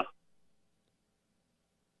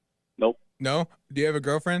 Nope. No? Do you have a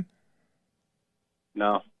girlfriend?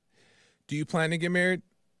 No. Do you plan to get married?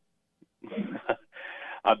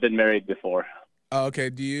 I've been married before. Okay.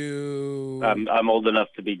 Do you? I'm old enough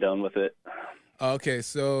to be done with it. Okay.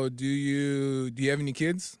 So do you have any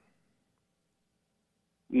kids?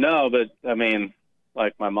 No, but I mean,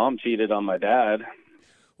 like, my mom cheated on my dad.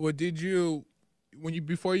 Well,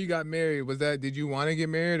 before you got married, did you want to get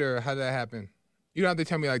married, or how did that happen? You don't have to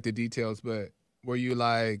tell me like the details, but were you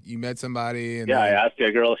like, you met somebody? And I asked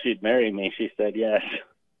a girl if she'd marry me. She said yes.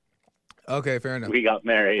 Okay, fair enough. We got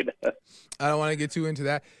married. I don't want to get too into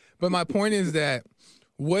that. But my point is that,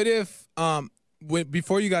 what if,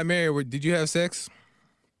 before you got married, did you have sex?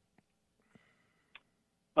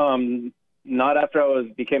 Not after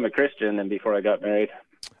I became a Christian and before I got married.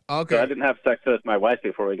 Okay. So I didn't have sex with my wife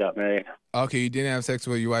before we got married. Okay, you didn't have sex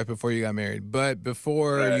with your wife before you got married. But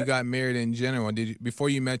before you got married in general, before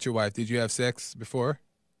you met your wife, did you have sex before?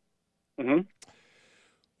 Mm-hmm.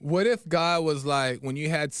 What if God was like, when you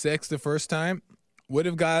had sex the first time, what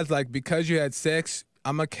if God's like, because you had sex,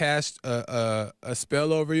 I'm going to cast a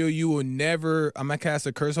spell over you. I'm going to cast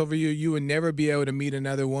a curse over you. You will never be able to meet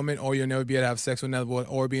another woman, or you'll never be able to have sex with another woman,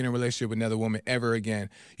 or be in a relationship with another woman ever again.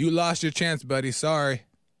 You lost your chance, buddy. Sorry.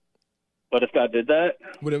 What if God did that?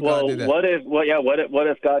 What if God did that? What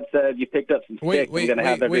if God said you picked up some sticks and going to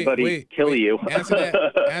have everybody kill you? Answer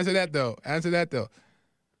that though.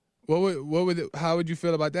 How would you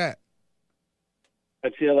feel about that?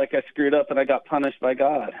 I'd feel like I screwed up and I got punished by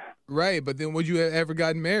God. Right, but then would you have ever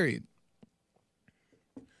gotten married?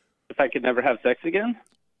 If I could never have sex again?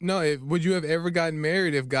 No, would you have ever gotten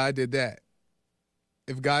married if God did that?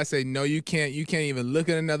 If God said, no, you can't even look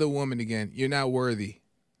at another woman again. You're not worthy.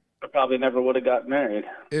 I probably never would have got married.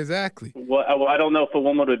 Exactly. Well, I don't know if a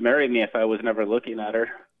woman would marry me if I was never looking at her.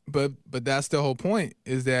 But that's the whole point,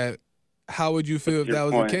 is that how would you feel if that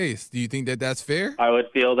was the case? Do you think that that's fair? I would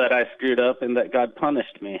feel that I screwed up and that God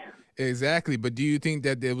punished me. Exactly. But do you think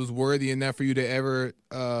that it was worthy enough for you to ever be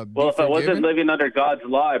if I forgiven? wasn't living under God's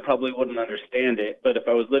law, I probably wouldn't understand it. But if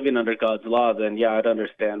I was living under God's law, then yeah, I'd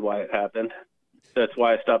understand why it happened. That's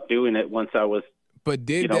why I stopped doing it once I was once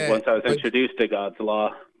I was introduced to God's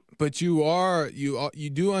law. But you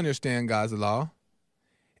do understand God's law,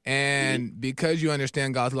 and because you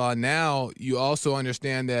understand God's law now, you also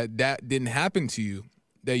understand that didn't happen to you,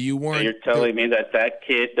 that you weren't. So you're telling me that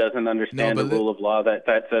kid doesn't understand the rule of law, that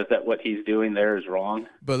says that what he's doing there is wrong?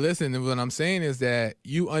 But listen, what I'm saying is that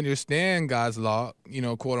you understand God's law,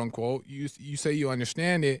 quote unquote. You say you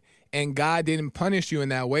understand it, and God didn't punish you in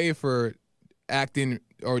that way for acting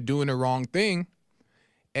or doing the wrong thing.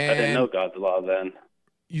 And I didn't know God's law then.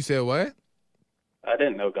 You said what? I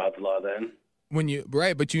didn't know God's law then.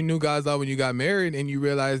 But you knew God's law when you got married, and you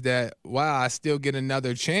realized that, wow, I still get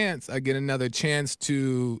another chance. I get another chance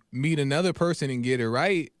to meet another person and get it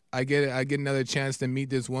right. I get another chance to meet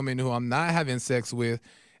this woman who I'm not having sex with,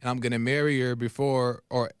 and I'm gonna marry her before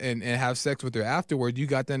and have sex with her afterward. You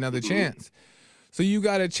got another chance. So you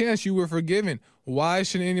got a chance. You were forgiven. Why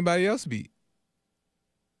shouldn't anybody else be?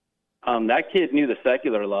 That kid knew the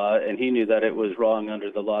secular law, and he knew that it was wrong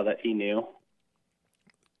under the law that he knew.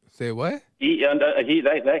 Say what?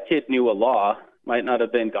 That kid knew a law. Might not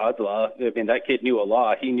have been God's law. I mean, that kid knew a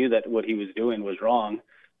law. He knew that what he was doing was wrong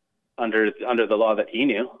under the law that he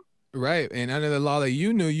knew. Right, and under the law that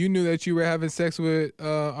you knew that you were having sex with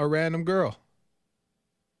a random girl.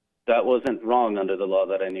 That wasn't wrong under the law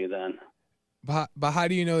that I knew then. But how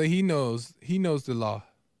do you know that he knows the law?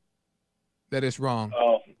 That it's wrong.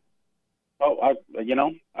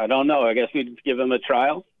 I don't know. I guess we'd give him a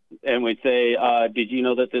trial, and we'd say, did you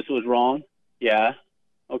know that this was wrong? Yeah.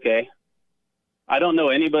 Okay. I don't know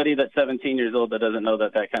anybody that's 17 years old that doesn't know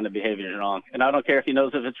that kind of behavior is wrong. And I don't care if he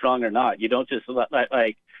knows if it's wrong or not. You don't just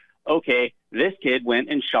like, okay, this kid went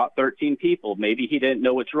and shot 13 people. Maybe he didn't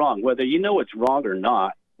know it's wrong. Whether you know it's wrong or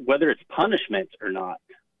not, whether it's punishment or not,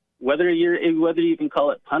 whether you can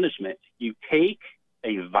call it punishment, you take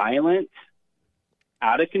a violent,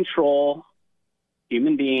 out of control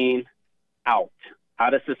human being out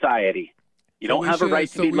of society. You don't have a right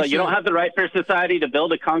to be. You don't have the right for society to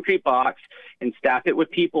build a concrete box and staff it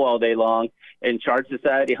with people all day long and charge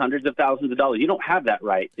society hundreds of thousands of dollars. You don't have that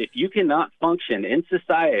right. If you cannot function in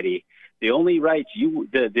society, the only rights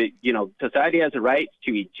society has a right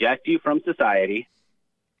to eject you from society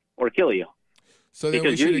or kill you. So then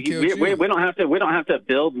because we don't have to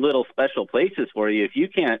build little special places for you. If you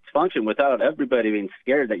can't function without everybody being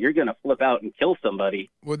scared that you're going to flip out and kill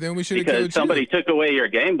somebody, well, then we should have killed you. Because somebody took away your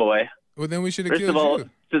Game Boy. Well, then we should have killed you. First of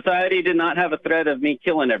all, society did not have a threat of me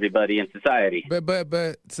killing everybody in society.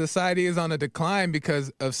 But society is on a decline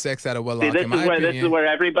because of sex out of wedlock. See, this is where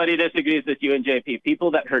everybody disagrees with you and JP.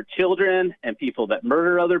 People that hurt children and people that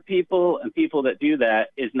murder other people and people that do that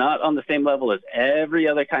is not on the same level as every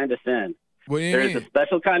other kind of sin. There is a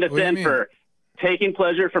special kind of sin for taking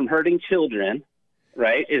pleasure from hurting children,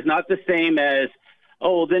 right? Is not the same as,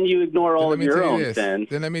 oh, then you ignore all of your own sins.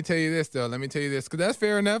 Then let me tell you this, though. Because that's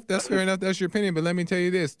fair enough. That's fair enough. That's your opinion. But let me tell you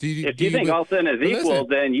this. If you think all sin is equal,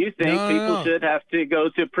 then you think people should have to go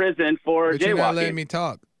to prison for jaywalking. You're not letting me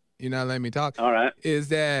talk. You're not letting me talk. All right. Is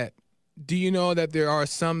that, do you know that there are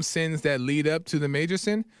some sins that lead up to the major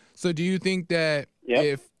sin? So do you think that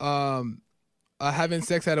if having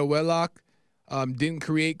sex out of wedlock didn't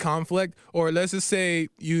create conflict? Or let's just say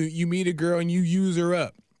you meet a girl and you use her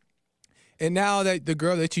up. And now that the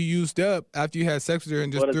girl that you used up after you had sex with her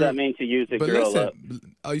and just what does that mean to use a girl up?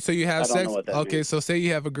 So you have sex. Okay, means. so say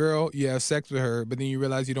you have a girl, you have sex with her, but then you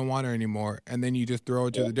realize you don't want her anymore, and then you just throw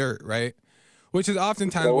her to the dirt, right? Which is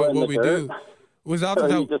oftentimes what we do. Was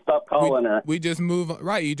oftentimes you just stop calling her. We just move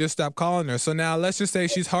right. You just stop calling her. So now let's just say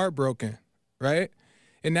she's heartbroken, right?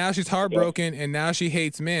 And now she's heartbroken, and now she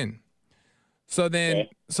hates men. So then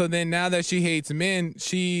now that she hates men,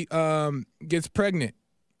 she gets pregnant,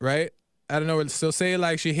 right? I don't know. So say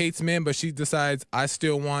like she hates men, but she decides I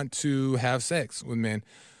still want to have sex with men.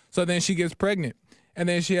 So then she gets pregnant, and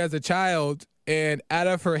then she has a child, and out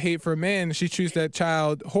of her hate for men, she treats that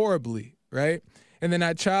child horribly, right? And then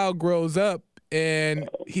that child grows up, and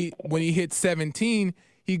when he hits 17,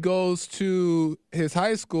 he goes to his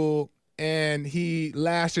high school, and he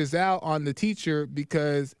lashes out on the teacher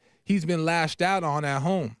because he's been lashed out on at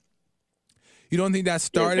home. You don't think that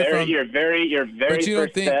started from? You're very but you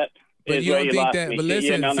don't think. But you don't think that? But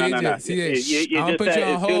listen, no. CJ, I'll put you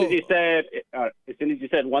on hold. As soon as you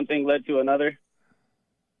said one thing led to another.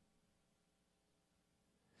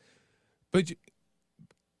 But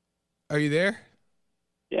are you there?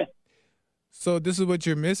 Yeah. So this is what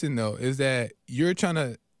you're missing, though, is that you're trying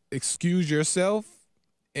to excuse yourself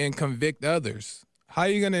and convict others. How are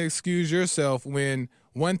you going to excuse yourself when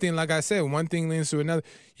one thing, like I said, one thing leads to another?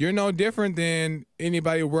 You're no different than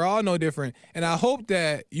anybody. We're all no different. And I hope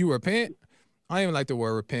that you repent. I don't even like the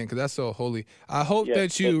word repent because that's so holy. I hope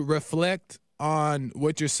that you reflect on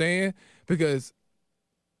what you're saying, because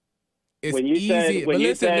it's easy. When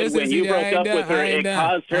you broke up with her, it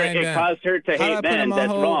caused her to hate men.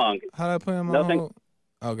 That's wrong. How do I put him on hold?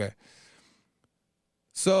 Okay.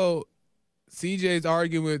 So CJ's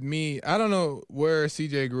arguing with me. I don't know where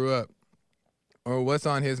CJ grew up or what's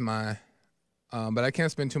on his mind, but I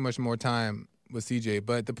can't spend too much more time with CJ.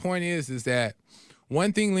 But the point is that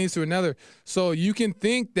one thing leads to another. So you can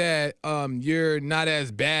think that you're not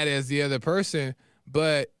as bad as the other person,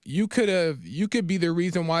 but you could be the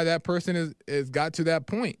reason why that person is got to that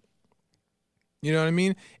point. You know what I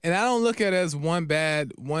mean? And I don't look at it as one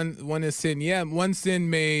is sin. Yeah, one sin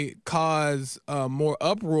may cause more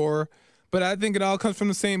uproar, but I think it all comes from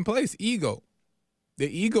the same place, ego. The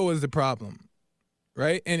ego is the problem,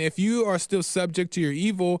 right? And if you are still subject to your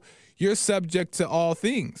evil, you're subject to all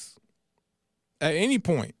things at any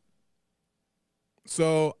point.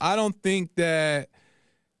 So I don't think that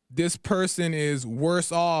this person is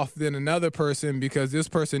worse off than another person because this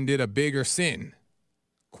person did a bigger sin,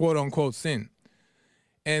 quote unquote sin.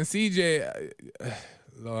 And CJ,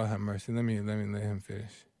 Lord have mercy. Let me let him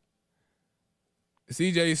finish.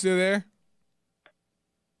 CJ, you still there?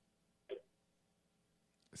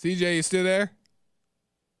 CJ, you still there?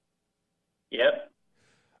 Yep.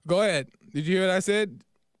 Go ahead. Did you hear what I said?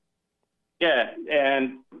 Yeah,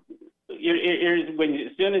 and as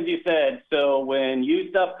soon as you said, so when you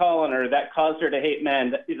stopped calling her, that caused her to hate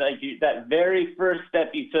men. That very first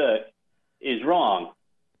step you took is wrong.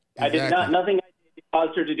 Exactly. Nothing I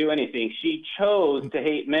caused her to do anything. She chose to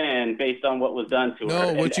hate men based on what was done to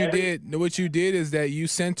her. No, what you did is that you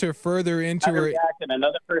sent her further into her. And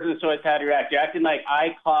another person's choice how to react. You're acting like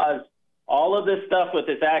I caused all of this stuff with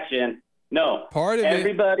this action. No,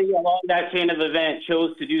 everybody along that chain of event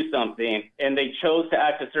chose to do something, and they chose to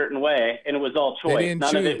act a certain way, and it was all choice.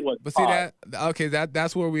 None of it was. But see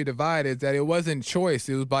that's where we divide, is that it wasn't choice;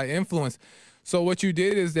 it was by influence. So what you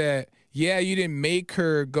did is that, yeah, you didn't make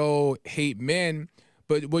her go hate men,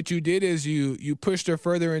 but what you did is you pushed her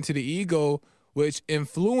further into the ego, which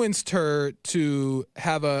influenced her to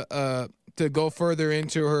have to go further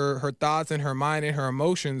into her thoughts and her mind and her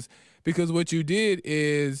emotions, because what you did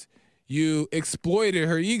is you exploited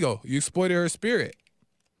her ego. You exploited her spirit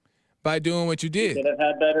by doing what you did. You could have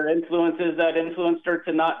had better influences that influenced her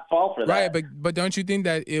to not fall for that. Right, but don't you think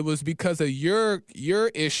that it was because of your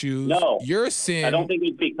issues, your sin? I don't think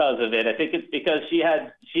it's because of it. I think it's because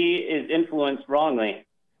she is influenced wrongly.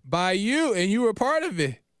 By you, and you were part of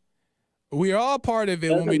it. We are all part of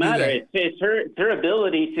it when we do that. It's her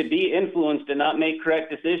ability to be influenced and not make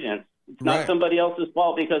correct decisions. It's not somebody else's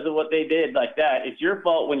fault because of what they did like that. It's your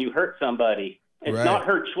fault when you hurt somebody. It's not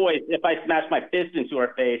her choice. If I smash my fist into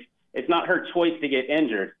her face, it's not her choice to get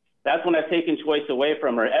injured. That's when I've taken choice away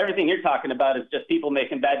from her. Everything you're talking about is just people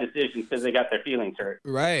making bad decisions because they got their feelings hurt.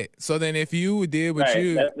 Right. So then if you did what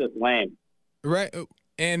that's just lame. Right.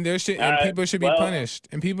 And people should be punished.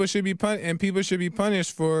 And people should be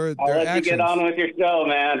punished for their actions. I'll let you get on with your show,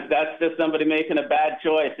 man. That's just somebody making a bad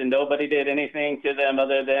choice, and nobody did anything to them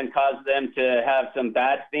other than cause them to have some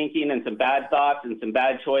bad thinking and some bad thoughts and some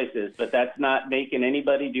bad choices. But that's not making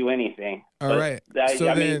anybody do anything. All right. I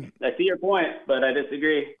see your point, but I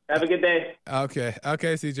disagree. Have a good day. Okay,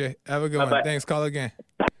 CJ. Have a good one. Thanks. Call again.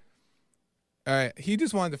 All right. He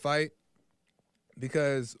just wanted to fight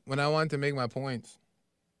because when I wanted to make my points,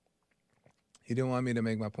 he didn't want me to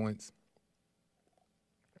make my points.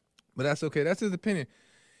 But that's okay. That's his opinion.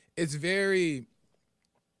 It's very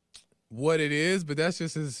what it is, but that's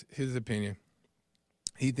just his opinion.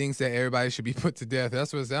 He thinks that everybody should be put to death.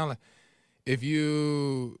 That's what it sounds like.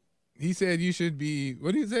 He said you should be,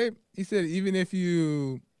 what did he say? He said even if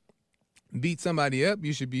you beat somebody up,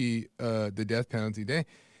 you should be the death penalty. Dang.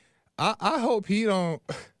 I hope he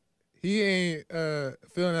ain't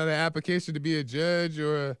filling out an application to be a judge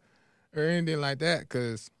or anything like that,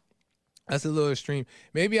 because that's a little extreme.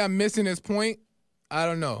 Maybe I'm missing his point. I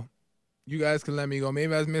don't know. You guys can let me go.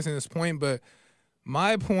 Maybe I was missing his point, but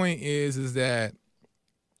my point is that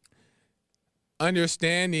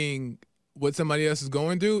understanding what somebody else is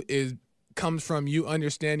going through comes from you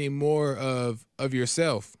understanding more of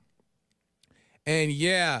yourself. And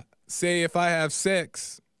yeah, say if I have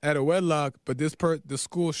sex at a wedlock, but the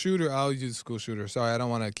school shooter, I'll use the school shooter. Sorry, I don't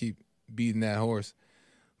want to keep beating that horse.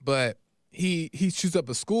 But he shoots up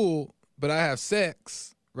a school, but I have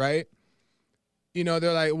sex, right? You know,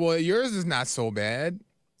 they're like, well, yours is not so bad,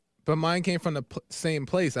 but mine came from the same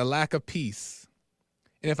place, a lack of peace.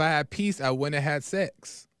 And if I had peace, I wouldn't have had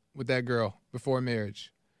sex with that girl before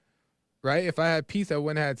marriage, right? If I had peace, I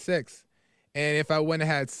wouldn't have had sex. And if I wouldn't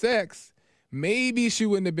have had sex, maybe she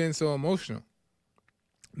wouldn't have been so emotional.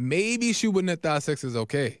 Maybe she wouldn't have thought sex is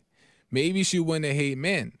okay. Maybe she wouldn't have hated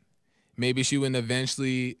men. Maybe she wouldn't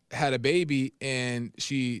eventually had a baby and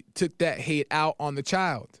she took that hate out on the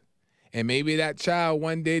child. And maybe that child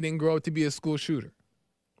one day didn't grow up to be a school shooter.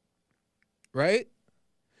 Right?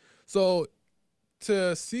 So to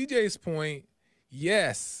CJ's point,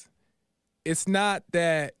 yes, it's not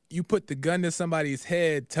that you put the gun to somebody's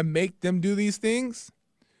head to make them do these things,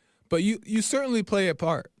 but you certainly play a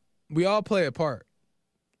part. We all play a part,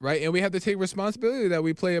 right? And we have to take responsibility that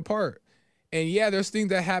we play a part. And yeah, there's things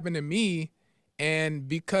that happen to me, and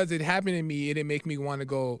because it happened to me, it didn't make me want to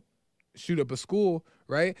go shoot up a school,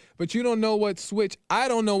 right? But you don't know what switch. I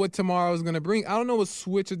don't know what tomorrow is going to bring. I don't know what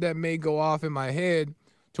switches that may go off in my head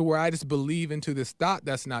to where I just believe into this thought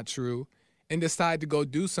that's not true and decide to go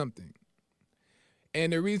do something.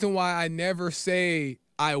 And the reason why I never say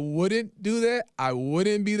I wouldn't do that, I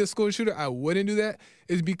wouldn't be the school shooter, I wouldn't do that,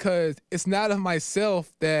 is because it's not of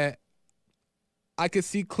myself that I could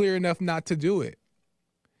see clear enough not to do it.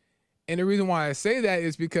 And the reason why I say that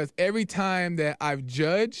is because every time that I've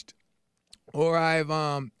judged or I've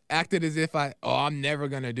acted as if I'm never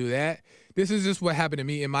going to do that, this is just what happened to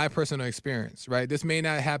me in my personal experience, right? This may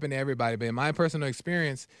not happen to everybody, but in my personal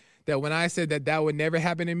experience, that when I said that would never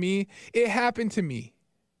happen to me, it happened to me.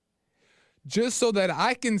 Just so that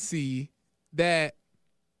I can see that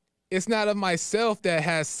it's not of myself that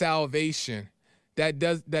has salvation,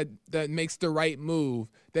 that makes the right move,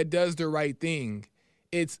 that does the right thing.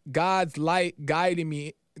 It's God's light guiding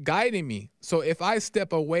me guiding me. So if I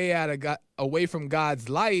step away from God's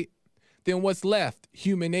light, then what's left?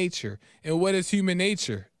 Human nature. And what is human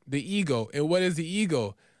nature? The ego. And what is the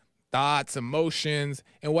ego? Thoughts, emotions.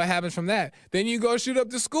 And what happens from that? Then you go shoot up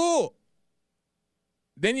the school.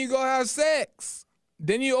 Then you go have sex.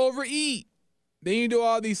 Then you overeat. Then you do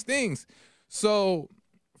all these things. So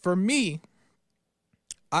for me,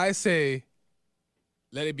 I say,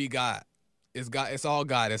 let it be God. It's God. It's all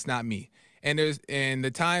God. It's not me. And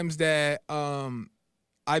the times that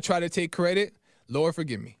I try to take credit, Lord,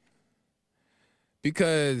 forgive me.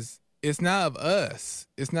 Because it's not of us.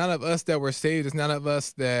 It's not of us that we're saved. It's not of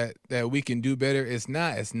us that we can do better. It's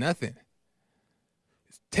not. It's nothing.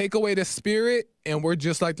 Take away the spirit and we're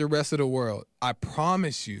just like the rest of the world. I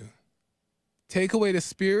promise you. Take away the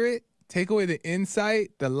spirit, take away the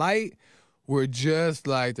insight, the light, we're just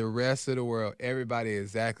like the rest of the world. Everybody is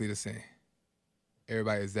exactly the same.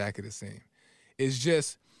 Everybody is exactly the same. It's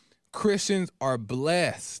just Christians are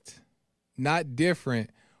blessed, not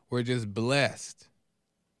different. We're just blessed.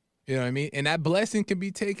 You know what I mean? And that blessing can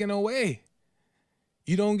be taken away.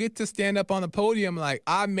 You don't get to stand up on the podium like,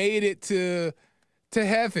 I made it to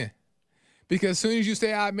heaven. Because as soon as you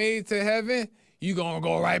say I made it to heaven, you're going to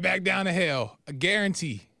go right back down to hell. A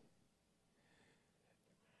guarantee.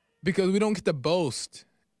 Because we don't get to boast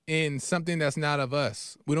in something that's not of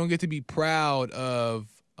us. We don't get to be proud of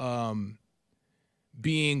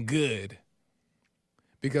being good.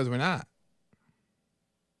 Because we're not.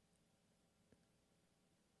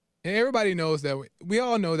 And everybody knows that. We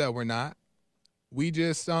all know that we're not. We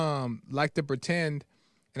just like to pretend,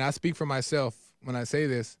 and I speak for myself when I say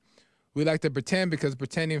this, we like to pretend because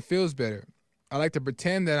pretending feels better. I like to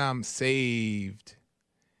pretend that I'm saved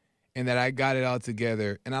and that I got it all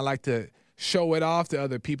together. And I like to show it off to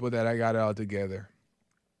other people that I got it all together.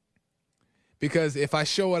 Because if I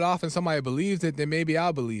show it off and somebody believes it, then maybe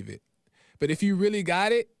I'll believe it. But if you really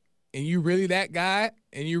got it and you really that guy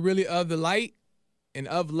and you really of the light and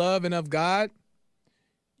of love and of God,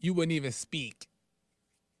 you wouldn't even speak.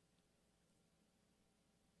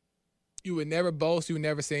 You would never boast. You would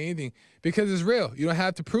never say anything because it's real. You don't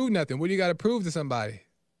have to prove nothing. What do you got to prove to somebody?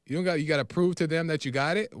 You got to prove to them that you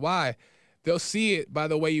got it. Why? They'll see it by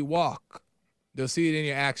the way you walk. They'll see it in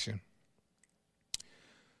your action.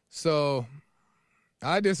 So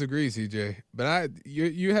I disagree, CJ, but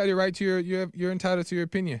you had it right to you're entitled to your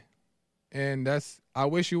opinion. And I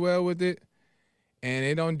wish you well with it. And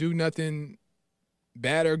it don't do nothing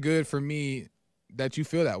bad or good for me that you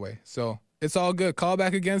feel that way. So it's all good. Call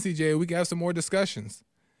back again, CJ. We can have some more discussions.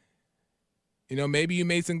 You know, maybe you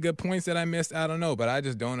made some good points that I missed. I don't know, but I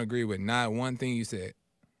just don't agree with not one thing you said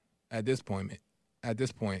at this point, as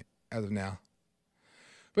of now.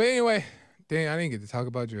 But anyway, dang, I didn't get to talk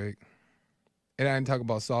about Drake. And I didn't talk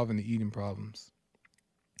about solving the eating problems.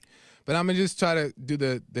 But I'm going to just try to do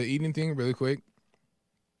the eating thing really quick.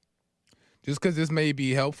 Just because this may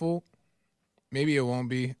be helpful. Maybe it won't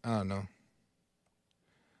be. I don't know.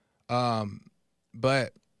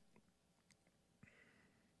 But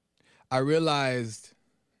I realized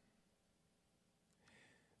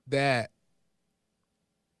that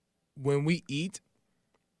when we eat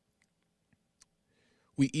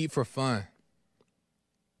for fun.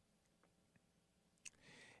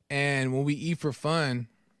 And when we eat for fun,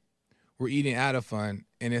 we're eating out of fun,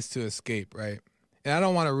 and it's to escape, right? And I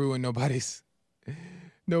don't want to ruin nobody's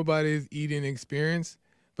eating experience,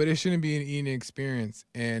 but it shouldn't be an eating experience.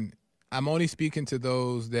 And I'm only speaking to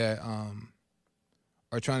those that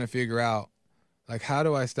are trying to figure out, like, how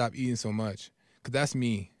do I stop eating so much? Because that's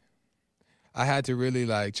me. I had to really,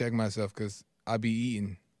 like, check myself because I be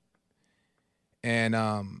eating. And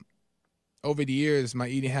over the years, my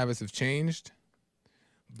eating habits have changed.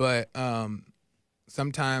 But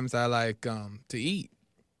sometimes I like to eat,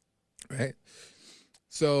 right?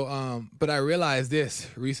 So, but I realized this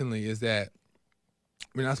recently is that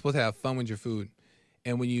we're not supposed to have fun with your food.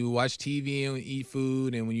 And when you watch TV and eat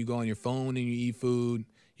food, and when you go on your phone and you eat food,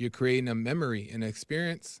 you're creating a memory, an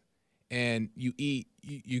experience, and you eat,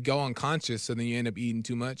 you go unconscious, so then you end up eating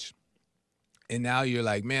too much. And now you're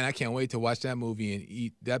like, man, I can't wait to watch that movie and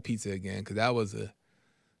eat that pizza again because that was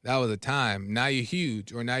a time. Now you're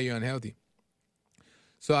huge, or now you're unhealthy.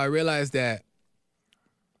 So I realized that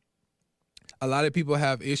a lot of people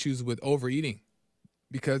have issues with overeating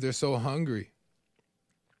because they're so hungry.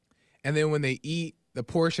 And then when they eat the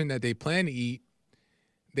portion that they plan to eat,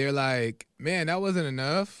 they're like, man, that wasn't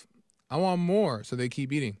enough. I want more. So they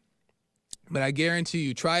keep eating. But I guarantee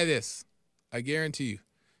you, try this. I guarantee you,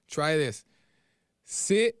 try this.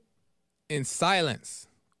 Sit in silence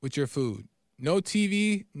with your food. No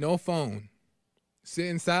TV, no phone. Sit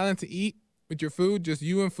in silence to eat with your food, just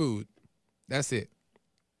you and food. That's it.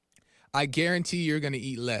 I guarantee you're going to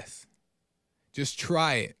eat less. Just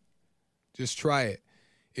try it. Just try it.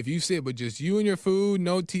 If you sit with just you and your food,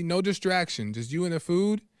 no distraction, just you and the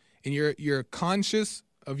food, and you're conscious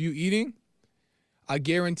of you eating, I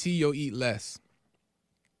guarantee you'll eat less.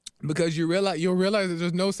 Because you'll realize that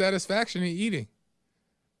there's no satisfaction in eating.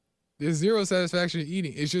 There's zero satisfaction in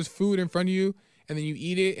eating. It's just food in front of you, and then you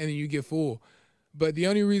eat it, and then you get full. But the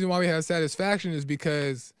only reason why we have satisfaction is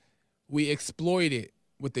because we exploit it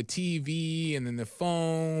with the TV and then the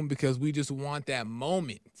phone, because we just want that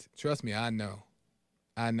moment. Trust me, I know.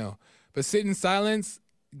 But sit in silence,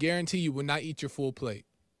 guarantee you will not eat your full plate.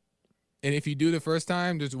 And if you do the first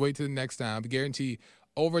time, just wait till the next time. I guarantee you,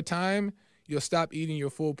 over time, you'll stop eating your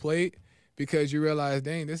full plate because you realize,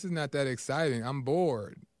 dang, this is not that exciting. I'm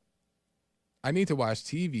bored. I need to watch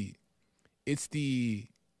TV. It's the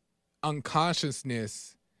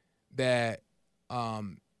unconsciousness that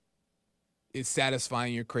is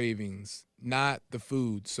satisfying your cravings, not the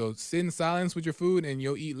food. So sit in silence with your food and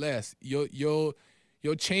you'll eat less. You'll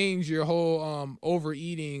change your whole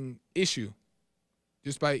overeating issue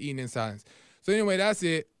just by eating in silence. So anyway, that's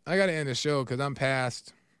it. I got to end the show because I'm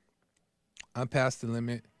past the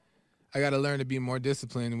limit. I got to learn to be more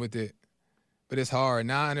disciplined with it. But it's hard.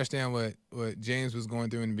 Now I understand what James was going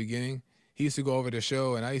through in the beginning. He used to go over the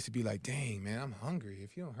show, and I used to be like, dang, man, I'm hungry.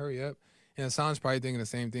 If you don't hurry up. And Hassan's probably thinking the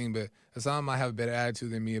same thing, but Hassan might have a better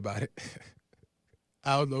attitude than me about it.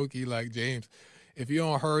 I was low-key like, James, if you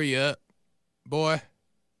don't hurry up, boy.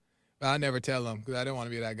 But I never tell him because I didn't want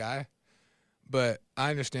to be that guy. But I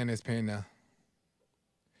understand his pain now.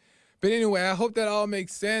 But anyway, I hope that all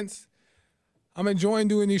makes sense. I'm enjoying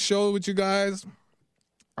doing these shows with you guys.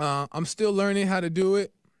 I'm still learning how to do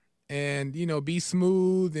it and, be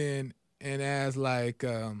smooth and as like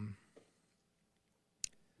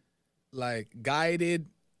guided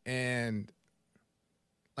and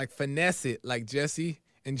like finesse it like Jesse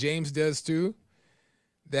and James does too.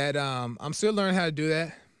 That I'm still learning how to do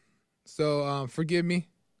that. So forgive me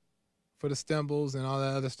for the stumbles and all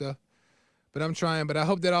that other stuff. But I'm trying. But I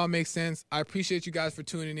hope that all makes sense. I appreciate you guys for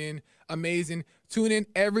tuning in. Amazing. Tune in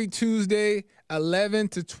every Tuesday, 11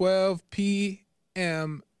 to 12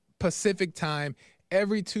 p.m. Pacific time.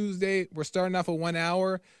 Every Tuesday, we're starting off at 1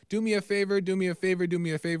 hour. Do me a favor.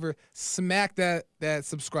 Smack that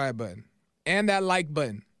subscribe button and that like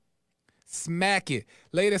button. Smack it.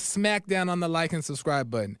 Lay the smack down on the like and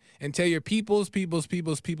subscribe button. And tell your peoples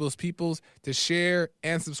to share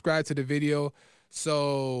and subscribe to the video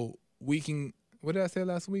so we can, what did I say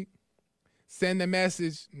last week? Send the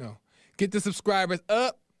message. No. Get the subscribers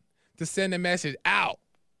up to send the message out.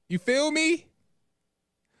 You feel me?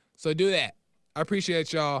 So do that. I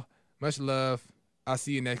appreciate y'all. Much love. I'll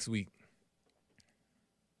see you next week.